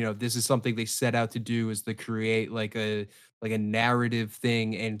that, you know, this is something they set out to do, is to create like a narrative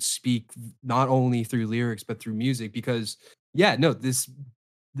thing and speak not only through lyrics but through music. Because this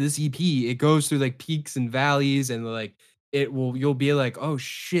EP, it goes through like peaks and valleys, and like you'll be like, oh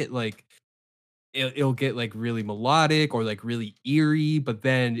shit, like it'll get like really melodic or like really eerie, but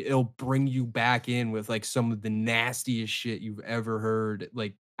then it'll bring you back in with like some of the nastiest shit you've ever heard,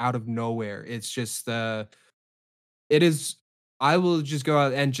 like out of nowhere. It's just it is, I will just go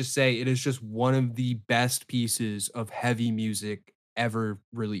out and just say it is just one of the best pieces of heavy music ever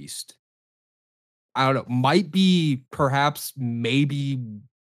released. I don't know, might be perhaps maybe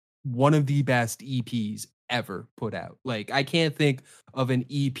one of the best EPs ever put out. Like I can't think of an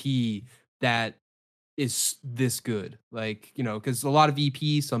EP that is this good. Like, you know, because a lot of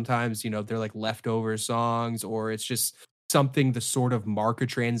EPs sometimes, you know, they're like leftover songs, or it's just something to sort of mark a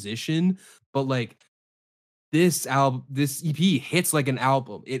transition. But like this EP hits like an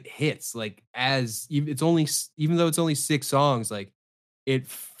album. It hits like it's only, even though it's only 6 songs, like it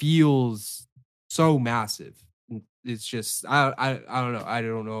feels so massive. It's just I don't know. I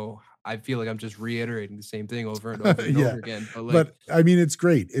don't know I feel like I'm just reiterating the same thing over and over and Yeah. over again. But like, But I mean, it's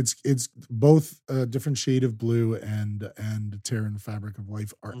great. It's both a different shade of blue and Tear in the Fabric of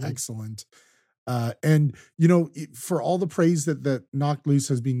Life are mhm, excellent. And you know, for all the praise that Knocked Loose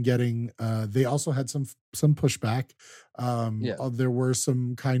has been getting, they also had some pushback. yeah, There were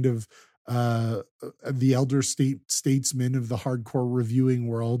some kind of the elder statesmen of the hardcore reviewing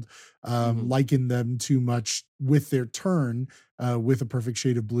world mhm, likened them too much with their turn with A Perfect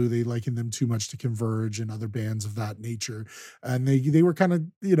Shade of Blue. They likened them too much to Converge and other bands of that nature, and they were kind of,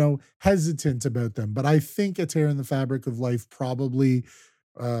 you know, hesitant about them. But I think A Tear in the Fabric of Life probably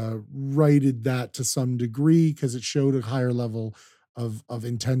righted that to some degree because it showed a higher level of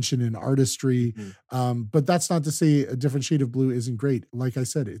intention and artistry. mhm, But that's not to say A Different Shade of Blue isn't great. Like I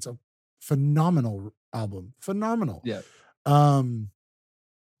said, it's a phenomenal album, phenomenal. yeah, Um,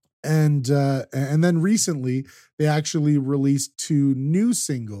 and then recently they actually released two new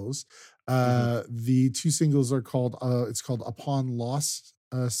singles. mhm, The two singles are called it's called Upon Loss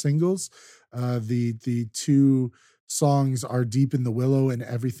singles. The two songs are Deep in the Willow and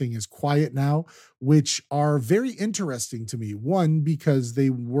Everything is Quiet Now, which are very interesting to me. One, because they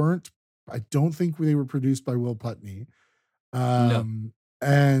weren't, I don't think they were produced by Will Putney. no,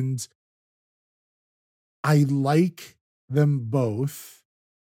 And I like them both.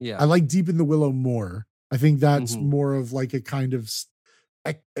 I yeah, like Deep in the Willow more. I think that's mhm, more of like a kind of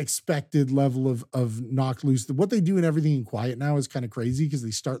expected level of Knocked Loose. What they do in Everything in Quiet Now is kind of crazy because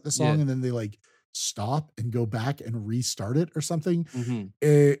they start the yeah, song and then they like stop and go back and restart it or something. mhm,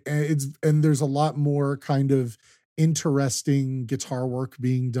 And there's a lot more kind of interesting guitar work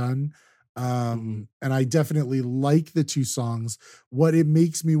being done. mhm, And I definitely like the two songs. What it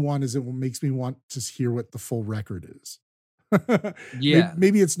makes me want is it makes me want to hear what the full record is. maybe, yeah,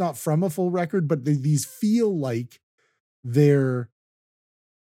 maybe it's not from a full record, but these feel like they're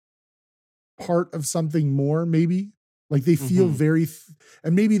part of something more, maybe. Like they feel mhm, very,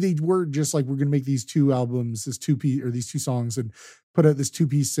 and maybe they were just like, we're going to make these two albums, this two piece or these two songs and put out this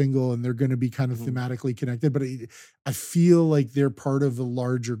two-piece single and they're going to be kind of mhm, thematically connected. But I feel like they're part of a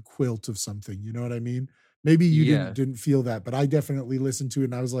larger quilt of something. You know what I mean? Maybe you yeah, didn't feel that, but I definitely listened to it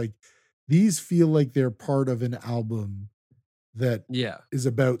and I was like, these feel like they're part of an album that yeah, is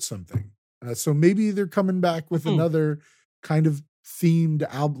about something. So maybe they're coming back with mhm. another kind of themed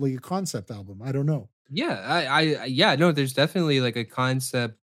album, like a concept album. I don't know. Yeah, yeah, no, there's definitely like a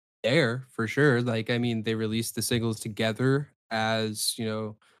concept there for sure. Like, I mean, they released the singles together as, you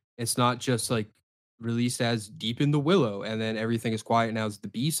know, it's not just like released as Deep in the Willow and then Everything is Quiet Now is the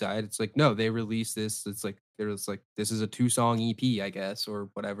B side. It's like, no, they released this. It's like there's like this is a 2 song EP, I guess, or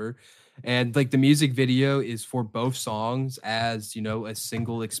whatever. And like the music video is for both songs as, you know, a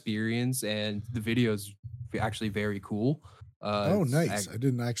single experience, and the video is actually very cool. Oh, It's nice. I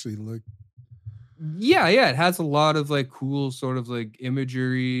didn't actually look. yeah, yeah, it has a lot of, like, cool sort of, like,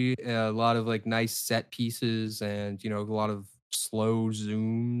 imagery, a lot of, like, nice set pieces and, you know, a lot of slow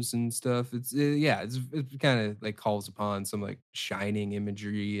zooms and stuff. Yeah, it kinda, like, calls upon some, like, shining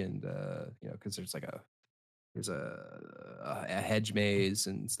imagery and, you know, because there's a hedge maze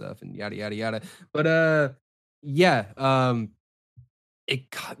and stuff and yada, yada, yada. But, yeah,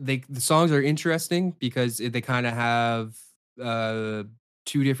 the songs are interesting because they kinda have, uh,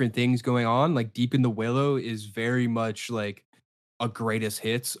 2 different things going on. Like, Deep in the Willow is very much like a greatest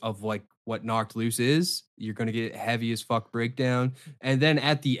hits of, like, what Knocked Loose is. You're gonna get heavy as fuck breakdown, and then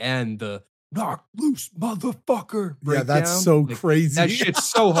at the end, the "Knocked Loose, motherfucker" Yeah, that's breakdown, so like, that crazy. shit's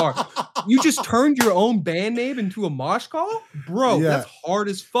so hard. You just turned your own band name into a mosh call? Bro, Yeah. that's hard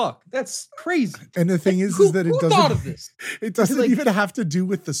as fuck. That's crazy. And the thing Like, is that who it thought doesn't of this? it doesn't Like, even have to do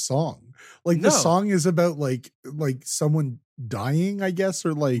with the song. Like the no. song is about like someone dying, I guess,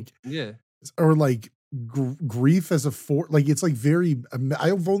 Yeah. or like grief as a for like it's like very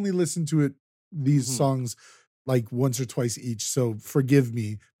I've only listened to it these Mhm. songs like once or twice each, so forgive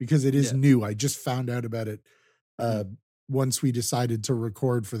me because it is Yeah. new. I just found out about it uh Mhm. once we decided to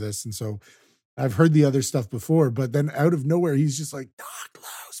record for this, and so I've heard the other stuff before, but then out of nowhere he's just like knock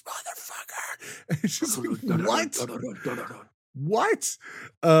loose motherfucker. And it's just like what?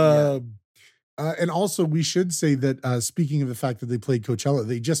 Yeah. And also, we should say that speaking of the fact that they played Coachella,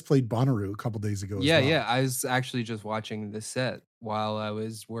 they just played Bonnaroo a couple days ago as Yeah, well. yeah, I was actually just watching the set while I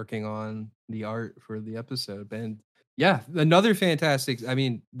was working on the art for the episode, and yeah, another fantastic. I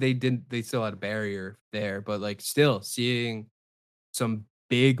mean, they still had a barrier there, but, like, still seeing some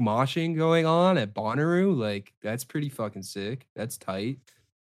big moshing going on at Bonnaroo, like, that's pretty fucking sick. That's tight.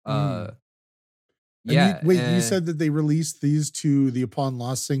 Uh, Mm. And you yeah, wait, you and said that they released these two, the Upon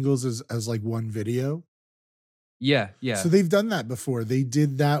Lost singles, as like one video. Yeah, So yeah. they've done that before. They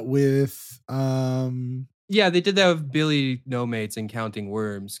did that with Yeah, they did that with Billy No Mates and Counting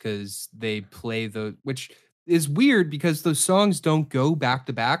Worms because they play which is weird because those songs don't go back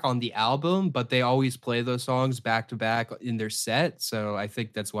to back on the album, but they always play those songs back to back in their set. So I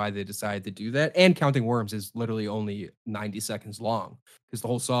think that's why they decided to do that. And Counting Worms is literally only 90 seconds long because the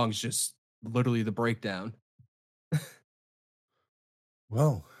whole song is just literally the breakdown.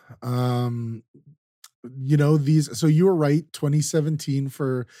 well, um these, so you were right, 2017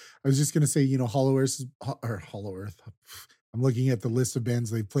 for, I was just going to say, Hollow Earth or Hollow Earth. I'm looking at the list of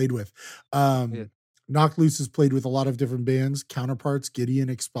bands they've played with. Yeah. Knock Loose has played with a lot of different bands, Counterparts, Gideon,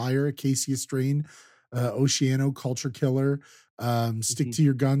 Expire, Casey Strain, Oceano, Culture Killer, Stick Mhm. to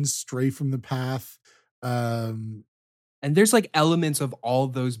Your Guns, Stray from the Path. Um, And there's like elements of all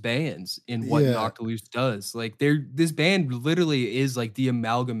those bands in what yeah. Knocked Loose does. Like this band literally is like the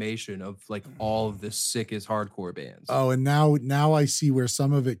amalgamation of like all of the sickest hardcore bands. Oh, and now I see where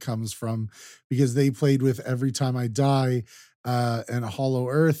some of it comes from, because they played with Every Time I Die, and Hollow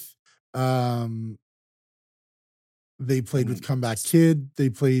Earth. Um, they played with And Comeback Kid. They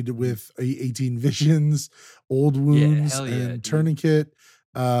played Mhm. with 18 Visions, Old Yeah, Wounds, hell yeah, and dude. Tourniquet.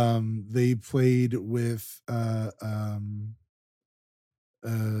 They played with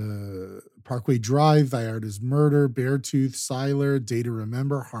Parkway Drive, Thy Art is Murder, Beartooth, Siler, Day to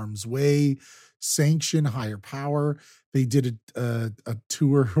Remember, Harm's Way, Sanction, Higher Power. They did a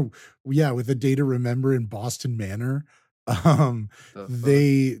tour, yeah, with A Day to Remember in Boston Manor. Um, The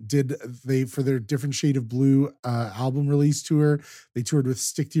fuck? they for their Different Shade of Blue album release tour. They toured with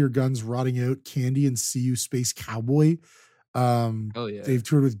Stick to Your Guns, Rotting Out, Candy, and See You Space Cowboy. Hell yeah. They've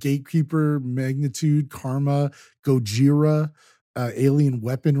toured with Gatekeeper, Magnitude, Karma, Gojira, Alien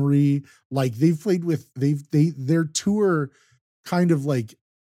Weaponry. Like they've played with their tour, kind of like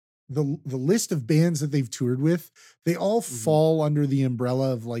the list of bands that they've toured with, they all Mhm. fall under the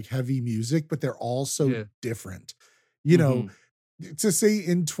umbrella of like heavy music, but they're all so Yeah. different. You know, Mhm. to say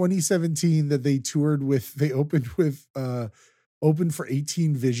in 2017 that they opened for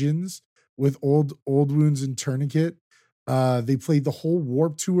 18 Visions with Old Wounds and Tourniquet. They played the whole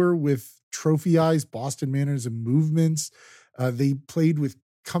Warp Tour with Trophy Eyes, Boston Manners, and Movements. They played with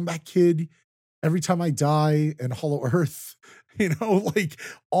Comeback Kid, Every Time I Die, and Hollow Earth. Like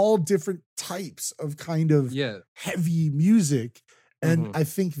all different types of kind of Yeah. heavy music. And Mhm. I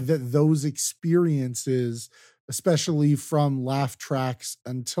think that those experiences, especially from laugh tracks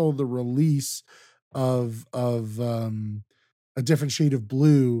until the release of A Different Shade of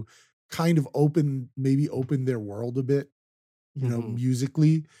Blue, kind of opened their world a bit, Mhm.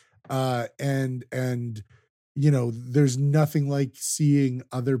 musically. And there's nothing like seeing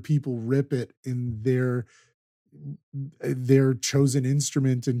other people rip it in their chosen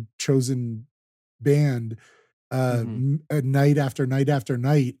instrument and chosen band, Mhm. night after night after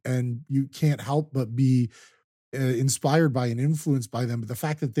night, and you can't help but be inspired by and influenced by them. But the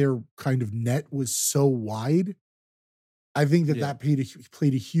fact that their kind of net was so wide, I think that Yeah. that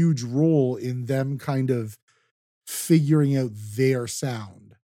played a huge role in them kind of figuring out their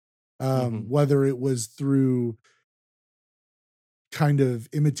sound. Mhm. Whether it was through kind of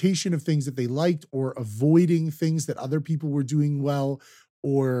imitation of things that they liked, or avoiding things that other people were doing well,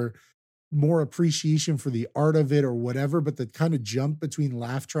 or more appreciation for the art of it, or whatever. But the kind of jump between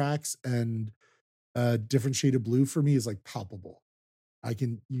laugh tracks and Different Shade of Blue for me is like palpable.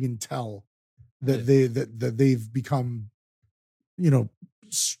 You can tell that Yeah. they've become, you know,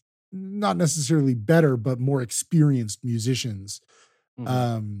 not necessarily better, but more experienced musicians. Mhm.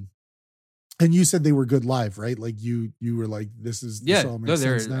 Um, and you said they were good live, right? Like you were like, this Yeah. all No, makes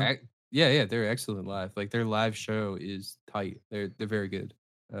sense they're now. yeah, yeah, they're excellent live. Like their live show is tight. They're very good.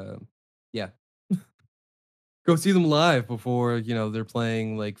 Yeah. Go see them live before, they're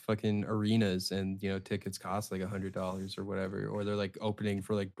playing like fucking arenas and, tickets cost like $100 or whatever, or they're like opening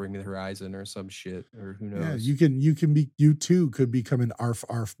for like Bring Me the Horizon or some shit, or who Yeah, knows. you too could become an arf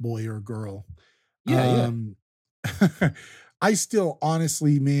boy or girl. Yeah, yeah. Um, I still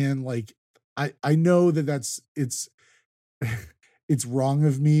honestly, man, like I know that it's wrong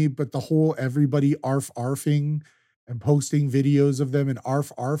of me, but the whole everybody arfing and posting videos of them and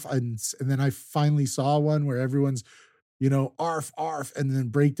arf, and then I finally saw one where everyone's, arf, and then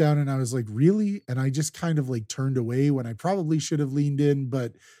breakdown, and I was like, really? And I just kind of like turned away when I probably should have leaned in,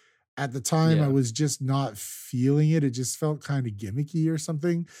 but at the time I Yeah. was just not feeling it. It just felt kind of gimmicky or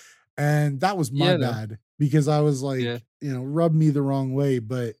something. And that was my Yeah, no. bad, because I was Yeah. like, rubbed me the wrong way.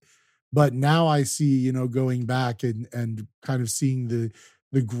 But now I see, going back and kind of seeing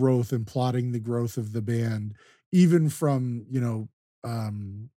the growth and plotting the growth of the band, even from,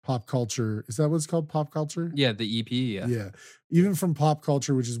 Pop Culture. Is that what it's called? Pop Culture? Yeah, the EP, yeah. Yeah. Even from Pop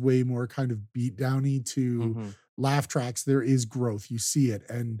Culture, which is way more kind of beat downy, to Mhm. laugh tracks, there is growth. You see it.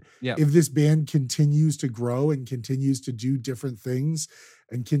 And Yeah. if this band continues to grow and continues to do different things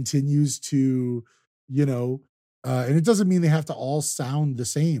and continues to, you know, and it doesn't mean they have to all sound the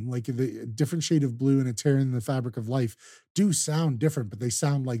same. Like the different shade of blue and a tear in the fabric of life do sound different, but they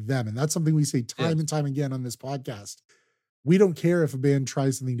sound like them. And that's something we say time Yes. and time again on this podcast. We don't care if a band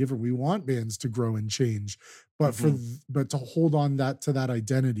tries something different. We want bands to grow and change, but but to hold on to that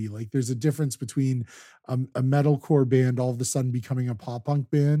identity, like there's a difference between a metalcore band all of a sudden becoming a pop punk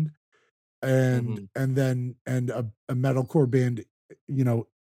band, Mhm. and a metalcore band, you know,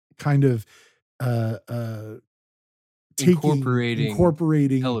 kind of uh uh Incorporating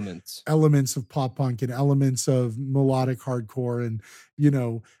incorporating elements. elements of pop punk and elements of melodic hardcore, and you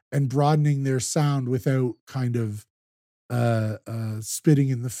know, and broadening their sound without kind of spitting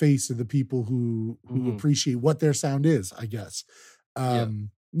in the face of the people who Mhm. appreciate what their sound is, I guess. Yeah.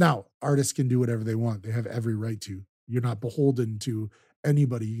 Now artists can do whatever they want. They have every right to. You're not beholden to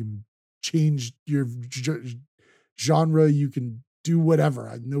anybody. You can change your genre, you can do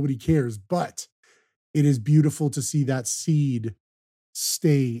whatever. Nobody cares, but it is beautiful to see that seed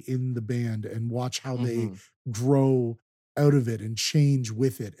stay in the band and watch how they Mhm. grow out of it and change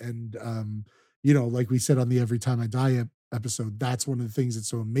with it. And you know, like we said on the Every Time I Die episode, that's one of the things that's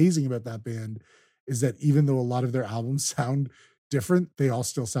so amazing about that band, is that even though a lot of their albums sound different, they all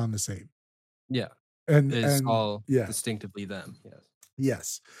still sound the same. Yeah. It's And all yeah, distinctively them, yes.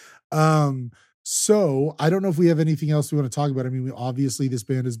 yes. Um, so I don't know if we have anything else we want to talk about. I mean, obviously this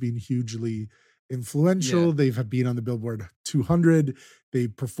band has been hugely Yeah. influential. They've been on the Billboard 200. They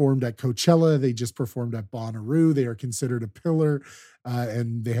performed at Coachella. They just performed at Bonnaroo. They are considered a pillar,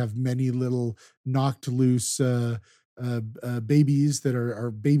 and they have many little knocked loose babies that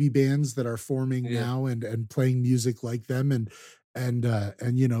are baby bands that are forming Yeah. now and playing music like them, and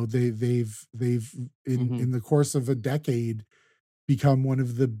you know, they've Mhm. in the course of a decade become one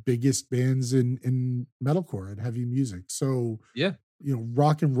of the biggest bands in metalcore and heavy music. So, Yeah. you know,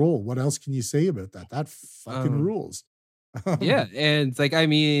 rock and roll. What else can you say about that? That fucking Um rules. Yeah, Um, and like I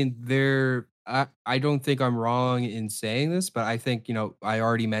mean, I don't think I'm wrong in saying this, but I think, I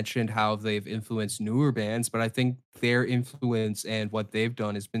already mentioned how they've influenced newer bands, but I think their influence and what they've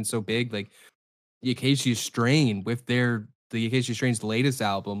done has been so big. Like the Acacia Strain with the Acacia Strain's latest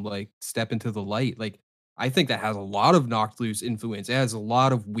album, like Step Into the Light. Like I think that has a lot of Knocked Loose influence. It has a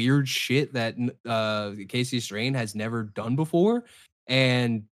lot of weird shit that Acacia Strain has never done before.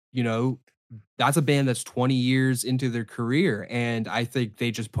 And, that's a band that's 20 years into their career, and I think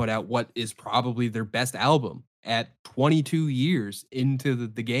they just put out what is probably their best album at 22 years into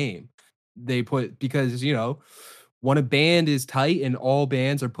the game. They put because, when a band is tight and all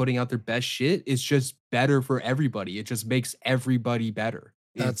bands are putting out their best shit, it's just better for everybody. It just makes everybody better.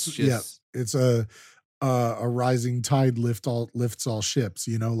 It's that's yeah. just It's a rising tide lifts all ships.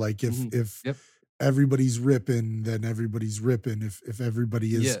 You know, like mhm. if Yep. everybody's ripping, then everybody's ripping. If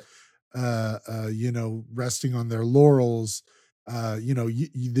everybody is Yeah. you know, resting on their laurels, you know,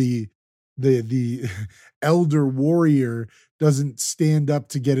 the elder warrior doesn't stand up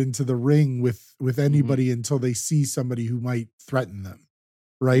to get into the ring with Mhm. anybody until they see somebody who might threaten them,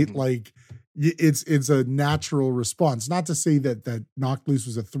 right? Mhm. Like it's a natural response. Not to say that Knocked Loose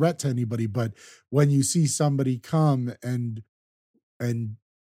was a threat to anybody, but when you see somebody come and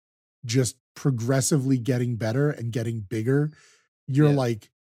just progressively getting better and getting bigger, you're Yeah.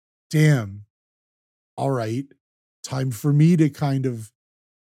 like, damn, all right, time for me to kind of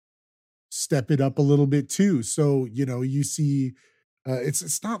step it up a little bit too. So, you know, you see,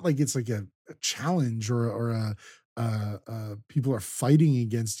 it's not like it's like a challenge or people are fighting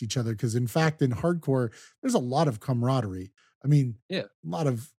against each other, because in fact in hardcore there's a lot of camaraderie. I mean, Yeah. a lot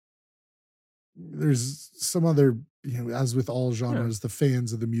of there's some other, you know, as with all Yeah. genres, the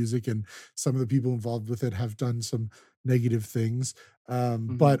fans of the music and some of the people involved with it have done some negative things.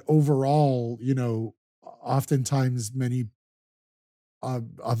 Mhm. But overall, you know, oftentimes many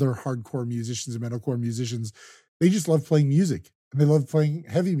other hardcore musicians and metalcore musicians, they just love playing music and they love playing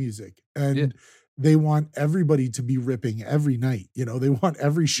heavy music, Yeah. and they want everybody to be ripping every night. You know, they want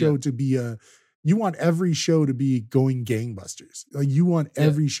every Yeah. show to be you want every show to be going gangbusters. Like you want Yeah.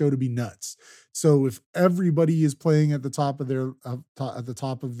 every show to be nuts. So if everybody is playing at the top of their at the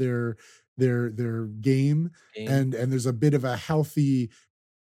top of their game, Game. and there's a bit of a healthy,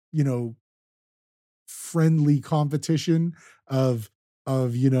 you know, friendly competition of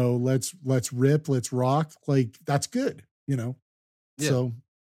you know, let's rip, let's rock, like that's good, you know. Yeah. So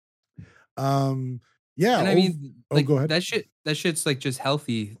um Yeah. And I mean, Oh, like go ahead. that shit's like just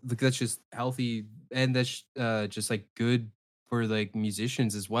healthy. Like that's just healthy and that's just like good for like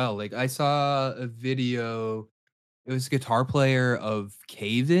musicians as well. Like I saw a video, it was a guitar player of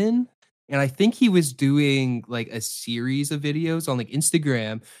Cave In, and I think he was doing like a series of videos on like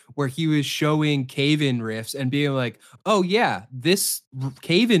Instagram where he was showing Cave In riffs and being like, "Oh yeah, this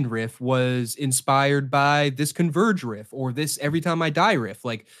Cave In riff was inspired by this Converge riff or this Every Time I Die riff."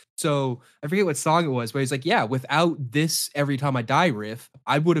 Like, so I forget what song it was, but he's like, "Yeah, without this Every Time I Die riff,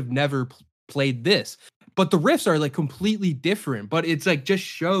 I would have never played this." But the riffs are like completely different, but it's like just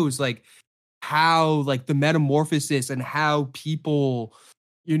shows like how like the metamorphosis and how people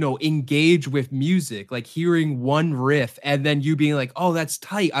engage with music, like hearing one riff and then you being like, oh, that's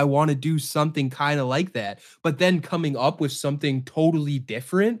tight, I want to do something kind of like that, but then coming up with something totally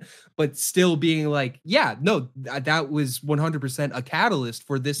different but still being like, yeah, no, that was 100% a catalyst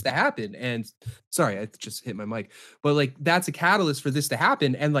for this to happen. And sorry, I just hit my mic, but like that's a catalyst for this to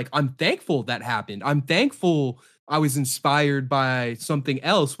happen, and like I'm thankful that happened. I'm thankful I was inspired by something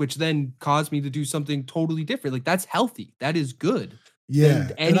else, which then caused me to do something totally different. Like that's healthy. That is good. And Yeah.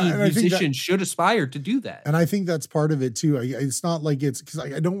 any And I think that, musician should aspire to do that. and I think that's part of it too. It's not like it's because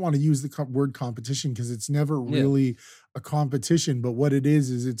I don't want to use the word competition because it's never Yeah. really a competition. But what it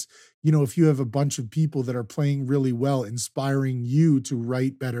is it's, you know, if you have a bunch of people that are playing really well, inspiring you to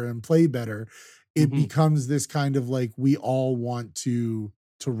write better and play better, it Mhm. becomes this kind of like we all want to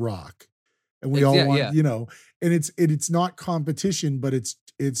rock, and we all Yeah, want, yeah. you know, and it's not competition, but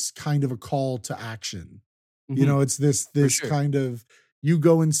it's kind of a call to action. You Mhm. know, it's this For this sure. kind of, you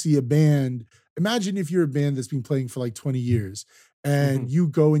go and see a band. Imagine if you're a band that's been playing for like 20 years and Mhm. you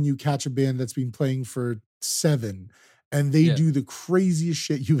go and you catch a band that's been playing for 7 and they Yeah. do the craziest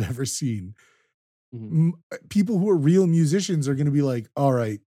shit you've ever seen. Mhm. People who are real musicians are going to be like, "All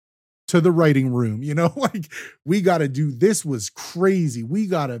right, to the writing room," you know, like we got to do, this was crazy. We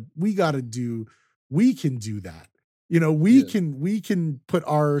got to do, we can do that. You know, we Yeah. can put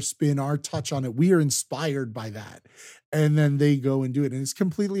our spin, our touch on it. We are inspired by that. And then they go and do it. And it's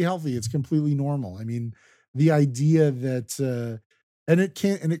completely healthy. It's completely normal. I mean, the idea that and it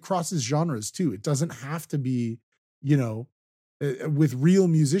can't, and it crosses genres too. It doesn't have to be, you know, with real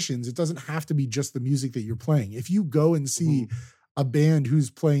musicians, it doesn't have to be just the music that you're playing. If you go and see Mhm. a band who's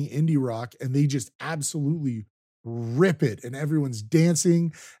playing indie rock and they just absolutely rip it and everyone's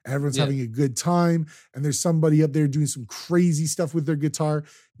dancing, everyone's Yeah. having a good time, and there's somebody up there doing some crazy stuff with their guitar,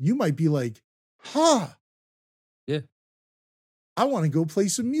 you might be like, huh, Yeah. I want to go play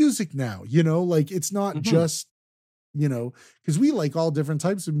some music now. You know, like it's not Mhm. just, you know, because we like all different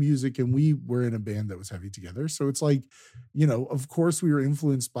types of music and we were in a band that was heavy together. So it's like, you know, of course we were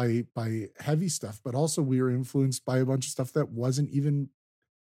influenced by heavy stuff, but also we were influenced by a bunch of stuff that wasn't even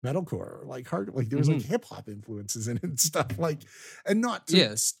metalcore or like hard, like there was like Mhm. hip hop influences in it and stuff like, and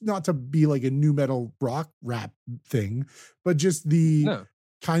Yeah. not to be like a new metal rock rap thing, but just the No.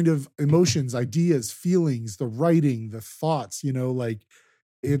 kind of emotions, ideas, feelings, the writing, the thoughts, you know, like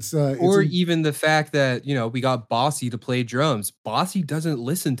it's Or in, even the fact that, we got Bossy to play drums. Bossy doesn't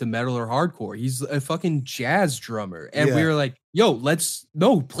listen to metal or hardcore. He's a fucking jazz drummer. And we yeah. were like,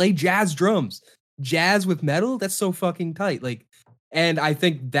 yo, play jazz drums. Jazz with metal? That's so fucking tight. Like, and I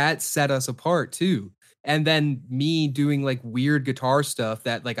think that set us apart too. And then me doing like weird guitar stuff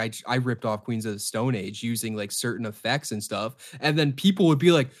that like I ripped off Queens of the Stone Age using like certain effects and stuff. And then people would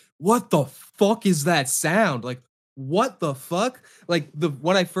be like, what the fuck is that sound? Like, what the fuck? Like the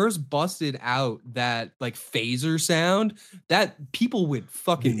when I first busted out that like phaser sound, that people went The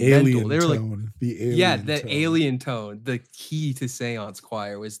fucking mental. alien They were like, tone, the yeah, alien the tone. alien tone. The key to Seance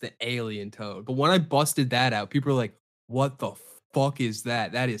Choir was the alien tone. But when I busted that out, people were like, what the fuck is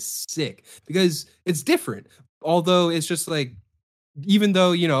that? That is sick. Because it's different. Although it's just like, even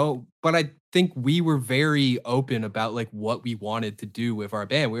though, but I think we were very open about like what we wanted to do with our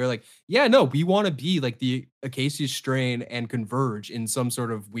band. We were like, yeah, no, we want to be like the Acacia Strain and Converge in some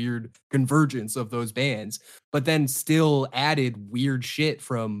sort of weird convergence of those bands, but then still added weird shit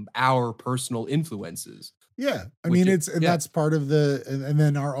from our personal influences, Yeah. I which mean, it, it's, and yeah. that's part of the, and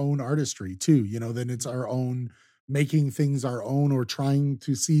then our own artistry too, you know, then it's our own, making things our own or trying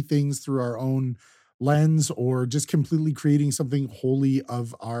to see things through our own lens or just completely creating something wholly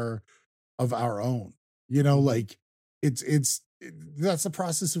of our own. You know, Mhm. like that's the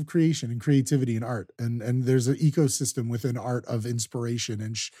process of creation and creativity and art. And there's an ecosystem within art of inspiration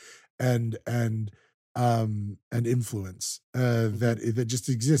and and influence Mhm. that just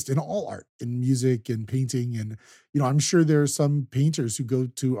exists in all art, in music and painting. And you know, I'm sure there are some painters who go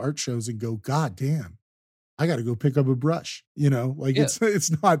to art shows and go, God damn, I got to go pick up a brush, like Yeah.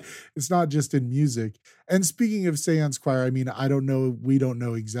 it's not just in music. And speaking of Seance Choir, I mean, I don't know, we don't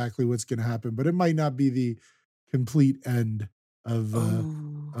know exactly what's going to happen, but it might not be the complete end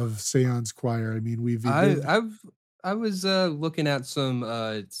Oh. of Seance Choir. I mean, I I've I was looking at some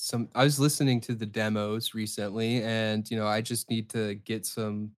I was listening to the demos recently, and I just need to get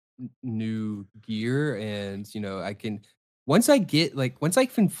some new gear, and I can once I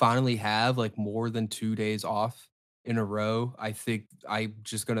can finally have like more than 2 days off in a row, I think I'm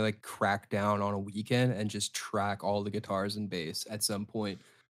just gonna like crack down on a weekend and just track all the guitars and bass at some point.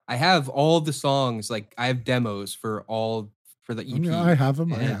 I have all the songs, like I have demos for the I EP, have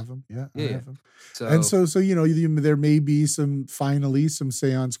them. I and have them. Yeah, I yeah, yeah. have them. And So so there may be some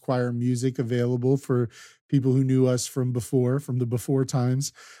Seance Choir music available for people who knew us from the before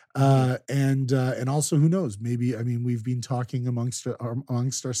times. mhm, And also who knows, maybe, I mean, we've been talking amongst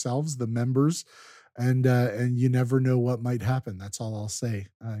ourselves, the members, and you never know what might happen. That's all I'll say.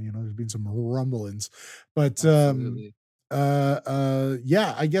 There's been some rumblings, but absolutely.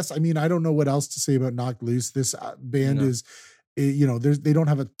 yeah, I guess, I mean, I don't know what else to say about Knocked Loose. This band No. is, they don't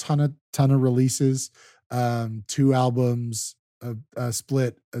have a ton of releases. Two albums, a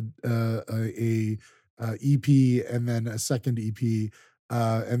split, a EP, and then a second EP,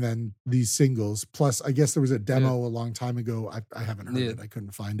 and then these singles. Plus, I guess there was a Yeah. demo a long time ago. I haven't heard Yeah. it. I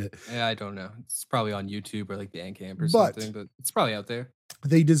couldn't find it. Yeah, I don't know. It's probably on YouTube or like Bandcamp or But something, but it's probably out there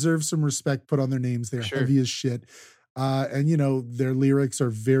they deserve some respect put on their names. for They're sure. heavy as shit. And their lyrics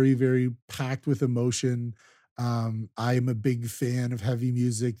are very, very packed with emotion. I'm a big fan of heavy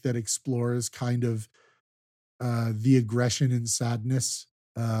music that explores kind of the aggression and sadness,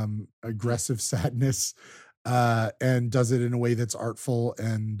 Mhm, aggressive sadness, and does it in a way that's artful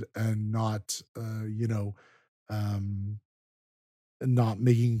and not, um, not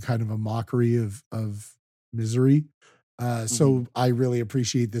making kind of a mockery of misery. mhm, So I really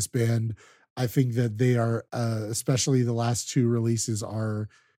appreciate this band. I think that they are, especially the last two releases are,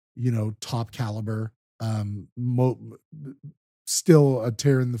 top caliber. Still a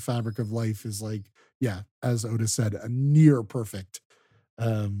tear in the fabric of life is like, yeah, as Otis said, a near perfect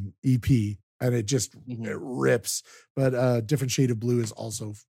EP, and it mhm. rips. But Different Shade of Blue is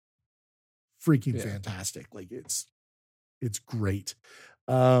also freaking Yeah. fantastic. Like it's great.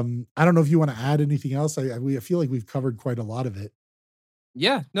 I don't know if you want to add anything else. I feel like we've covered quite a lot of it.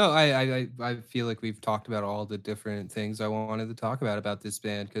 Yeah, no, I feel like we've talked about all the different things I wanted to talk about this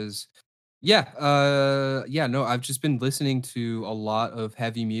band because yeah, no, I've just been listening to a lot of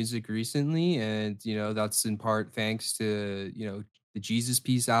heavy music recently, and that's in part thanks to the Jesus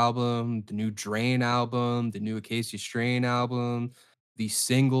Piece album, the new Drain album, the new Acacia Strain album, the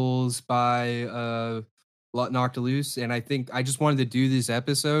singles by Knocked Loose, and I think I just wanted to do this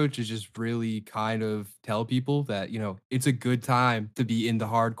episode to just really kind of tell people that it's a good time to be into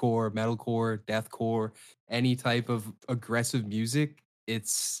hardcore, metalcore, deathcore, any type of aggressive music.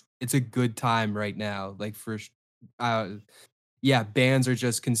 It's a good time right now. Like uh yeah, bands are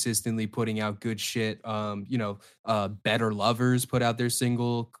just consistently putting out good shit. Better Lovers put out their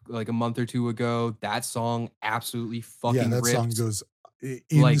single like a month or two ago. That song absolutely Yeah, fucking that song rips. goes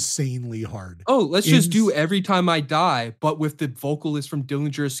Like, insanely hard. oh, let's just do Ins Every Time I Die, but with the vocalist from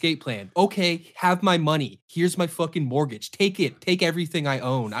Dillinger Escape Plan. Okay, have my money. Here's my fucking mortgage. Take it. Take everything I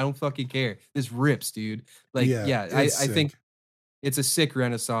own. I don't fucking care. This rips, dude. Like, Yeah, yeah, it's I think sick. it's a sick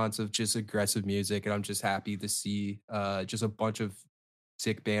renaissance of just aggressive music, and I'm just happy to see just a bunch of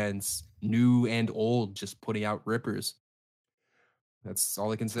sick bands, new and old, just putting out rippers. That's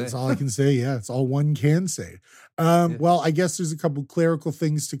all I can That's say. all I can say. Yeah, it's all one can say. Yeah, Well, I guess there's a couple clerical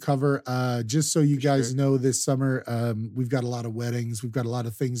things to cover. Just so you for guys sure. know, this summer we've got a lot of weddings, we've got a lot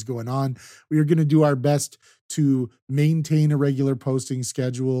of things going on. We are going to do our best to maintain a regular posting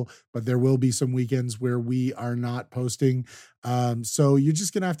schedule, but there will be some weekends where we are not posting. So you're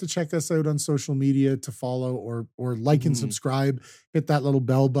just gonna have to check us out on social media to follow or like and Mhm. subscribe. Hit that little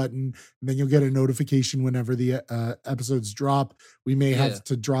bell button, and then you'll get a notification whenever the episodes drop. We may Yeah. have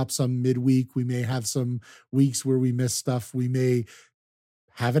to drop some midweek. We may have some weeks where we miss stuff. We may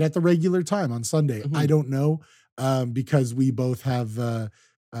have it at the regular time on Sunday. I Mhm. don't know, because we both have,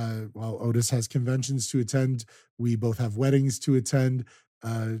 well, Otis has conventions to attend. We both have weddings to attend.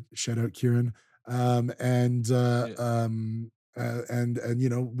 Shout out Kieran. Yeah.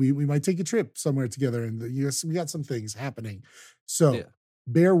 And we might take a trip somewhere together. And yes, we got some things happening. So Yeah.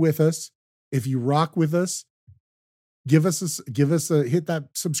 bear with us. If you rock with us, give us a hit that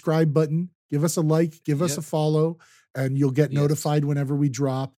subscribe button, give us a like, give us a Yep. follow, and you'll get Yes. notified whenever we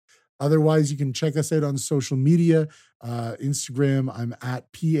drop. Otherwise, you can check us out on social media. Instagram, I'm at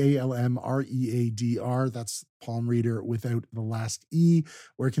PALMREADR. That's Palm Reader without the last E.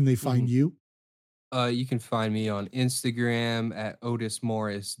 Where can they find you? You can find me on Instagram at Otis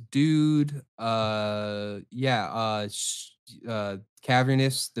Morris Dude.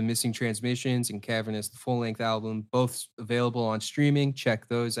 Cavernous, The Missing Transmissions, and Cavernous, the full length album, both available on streaming. Check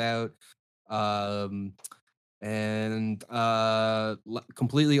those out. Um,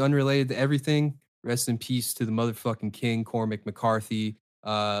 Completely unrelated to everything. Rest in peace to the motherfucking king, Cormac McCarthy.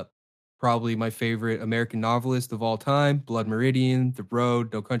 Probably my favorite American novelist of all time. Blood Meridian, The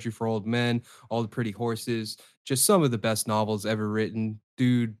Road, No Country for Old Men, All the Pretty Horses. Just some of the best novels ever written.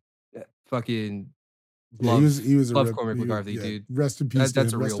 Dude, fucking Yeah, he was a love Cormac McCarthy, yeah, dude. rest in peace to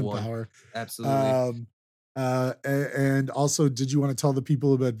That's him, a rest real in one. power. Absolutely. And also, did you want to tell the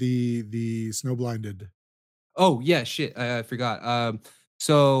people about the Snow Blinded? Oh yeah, shit. I forgot.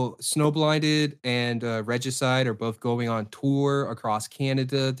 So Snowblinded and Regicide are both going on tour across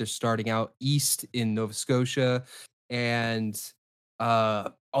Canada. They're starting out east in Nova Scotia, and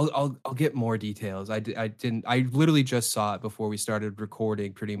I'll get more details. I didn't. I literally just saw it before we started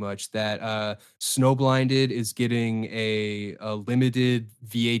recording. Pretty much that Snowblinded is getting a limited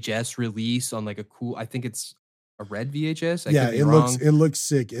VHS release on like a cool. I think it's a red VHS. I Yeah, could be wrong. it looks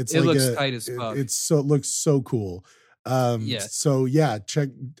sick. It's It like looks tight as fuck. it looks so cool. Yeah. So yeah, check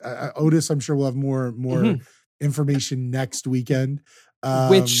Otis. I'm sure we'll have more information next weekend.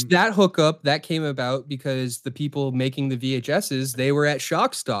 Which that hookup that came about because the people making the VHSs, they were at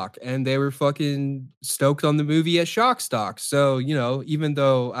Shockstock and they were fucking stoked on the movie at Shockstock. So, you know, even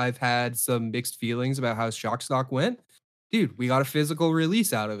though I've had some mixed feelings about how Shockstock went, dude, we got a physical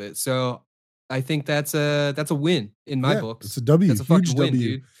release out of it. So I think that's a win in my books. It's a W. That's a Huge fucking win, W.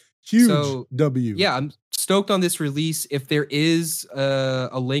 dude. Huge So, W. Yeah, I'm stoked on this release. If there is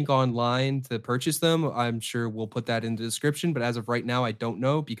a link online to purchase them, I'm sure we'll put that in the description. But as of right now, I don't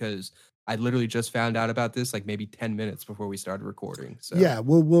know because I literally just found out about this like maybe 10 minutes before we started recording. So yeah,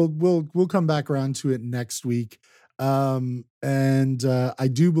 we'll come back around to it next week. I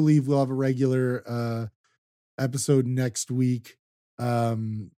do believe we'll have a regular episode next week.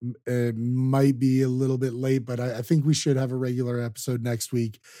 It might be a little bit late, but I think we should have a regular episode next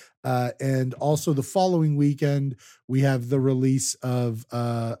week. And also the following weekend, we have the release of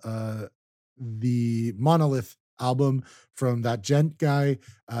the Monolith album from that gent guy,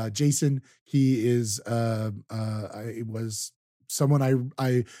 Jason. He is it was someone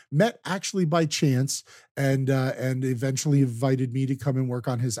I met actually by chance and eventually invited me to come and work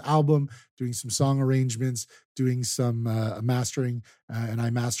on his album, doing some song arrangements, doing some mastering, and I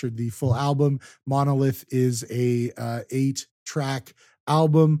mastered the full album. Monolith is a 8-track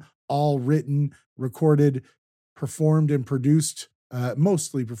album, all written, recorded, performed, and produced,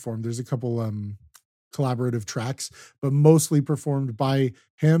 mostly performed. There's a couple collaborative tracks, but mostly performed by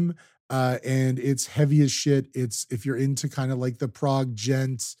him. And it's heavy as shit. It's, if you're into kind of like the prog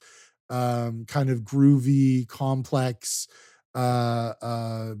gent, kind of groovy, complex,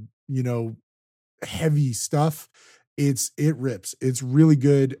 you know, heavy stuff, it rips. It's really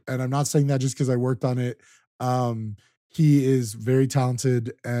good. And I'm not saying that just because I worked on it. He is very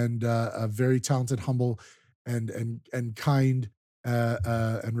talented and a very talented, humble and kind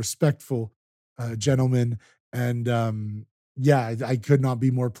and respectful gentleman. And yeah, I could not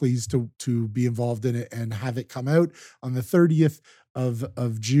be more pleased to be involved in it and have it come out on the 30th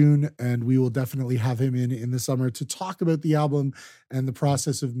of June. And we will definitely have him in the summer to talk about the album and the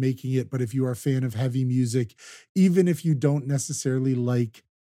process of making it. But if you are a fan of heavy music, even if you don't necessarily like,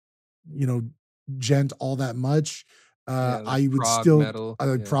 you know, gent all that much, I would still metal,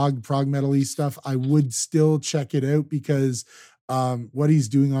 prog metal-y stuff. I would still check it out because what he's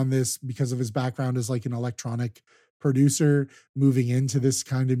doing on this, because of his background as like an electronic producer moving into this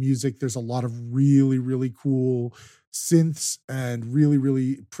kind of music, there's a lot of really, really cool synths and really,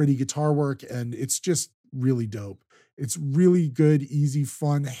 really pretty guitar work. And it's just really dope. It's really good, easy,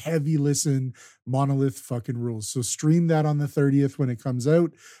 fun, heavy listen. Monolith fucking rules. So stream that on the 30th when it comes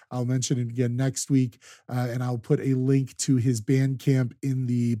out. I'll mention it again next week. And I'll put a link to his Bandcamp in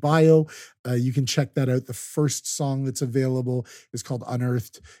the bio. You can check that out. The first song that's available is called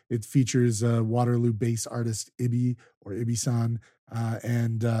Unearthed. It features Waterloo bass artist Ibi or Ibi-san.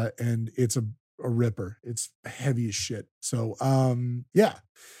 And it's a ripper. It's heavy as shit. So yeah.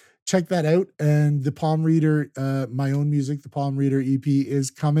 Check that out. And the Palm Reader, my own music, the Palm Reader EP is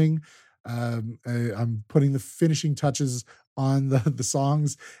coming. I'm putting the finishing touches on the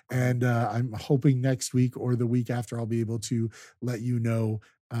songs, and I'm hoping next week or the week after I'll be able to let you know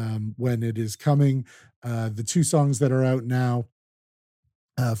when it is coming. The 2 songs that are out now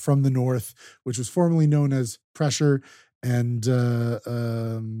from the North, which was formerly known as Pressure, and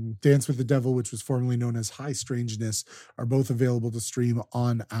Dance with the Devil, which was formerly known as High Strangeness, are both available to stream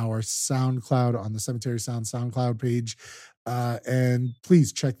on our SoundCloud, on the Cemetery Sound SoundCloud page. And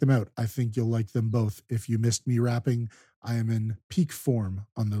please check them out. I think you'll like them both. If you missed me rapping, I am in peak form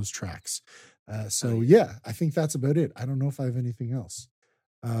on those tracks. So yeah, I think that's about it. I don't know if I have anything else.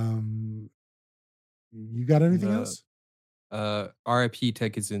 You got anything else? R.I.P.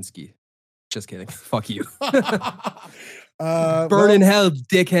 Ted Kaczynski. Just kidding. Fuck you. Burn in hell,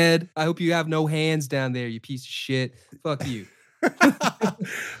 dickhead. I hope you have no hands down there, you piece of shit. Fuck you.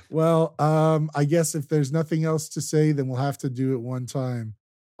 Well, I guess if there's nothing else to say, then we'll have to do it one time.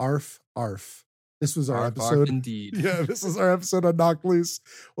 Arf, arf. This was our episode. Arf, indeed. Yeah, this is our episode on Knock Loose.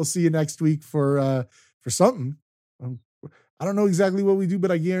 We'll see you next week for something. I don't know exactly what we do,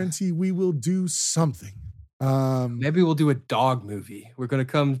 but I guarantee we will do something. Maybe we'll do a dog movie. We're gonna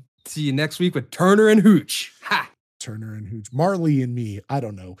come see you next week with Turner and Hooch. Ha! Turner and Hooch, Marley and Me. I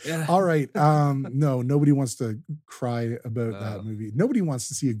don't know. Yeah. All right. No, nobody wants to cry about that movie. Nobody wants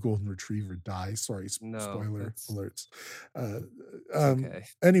to see a golden retriever die. Sorry, spoiler alerts. Okay.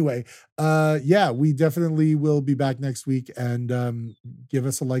 Anyway, yeah, we definitely will be back next week, and give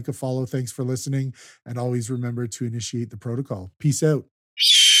us a like, a follow. Thanks for listening, and always remember to initiate the protocol. Peace out.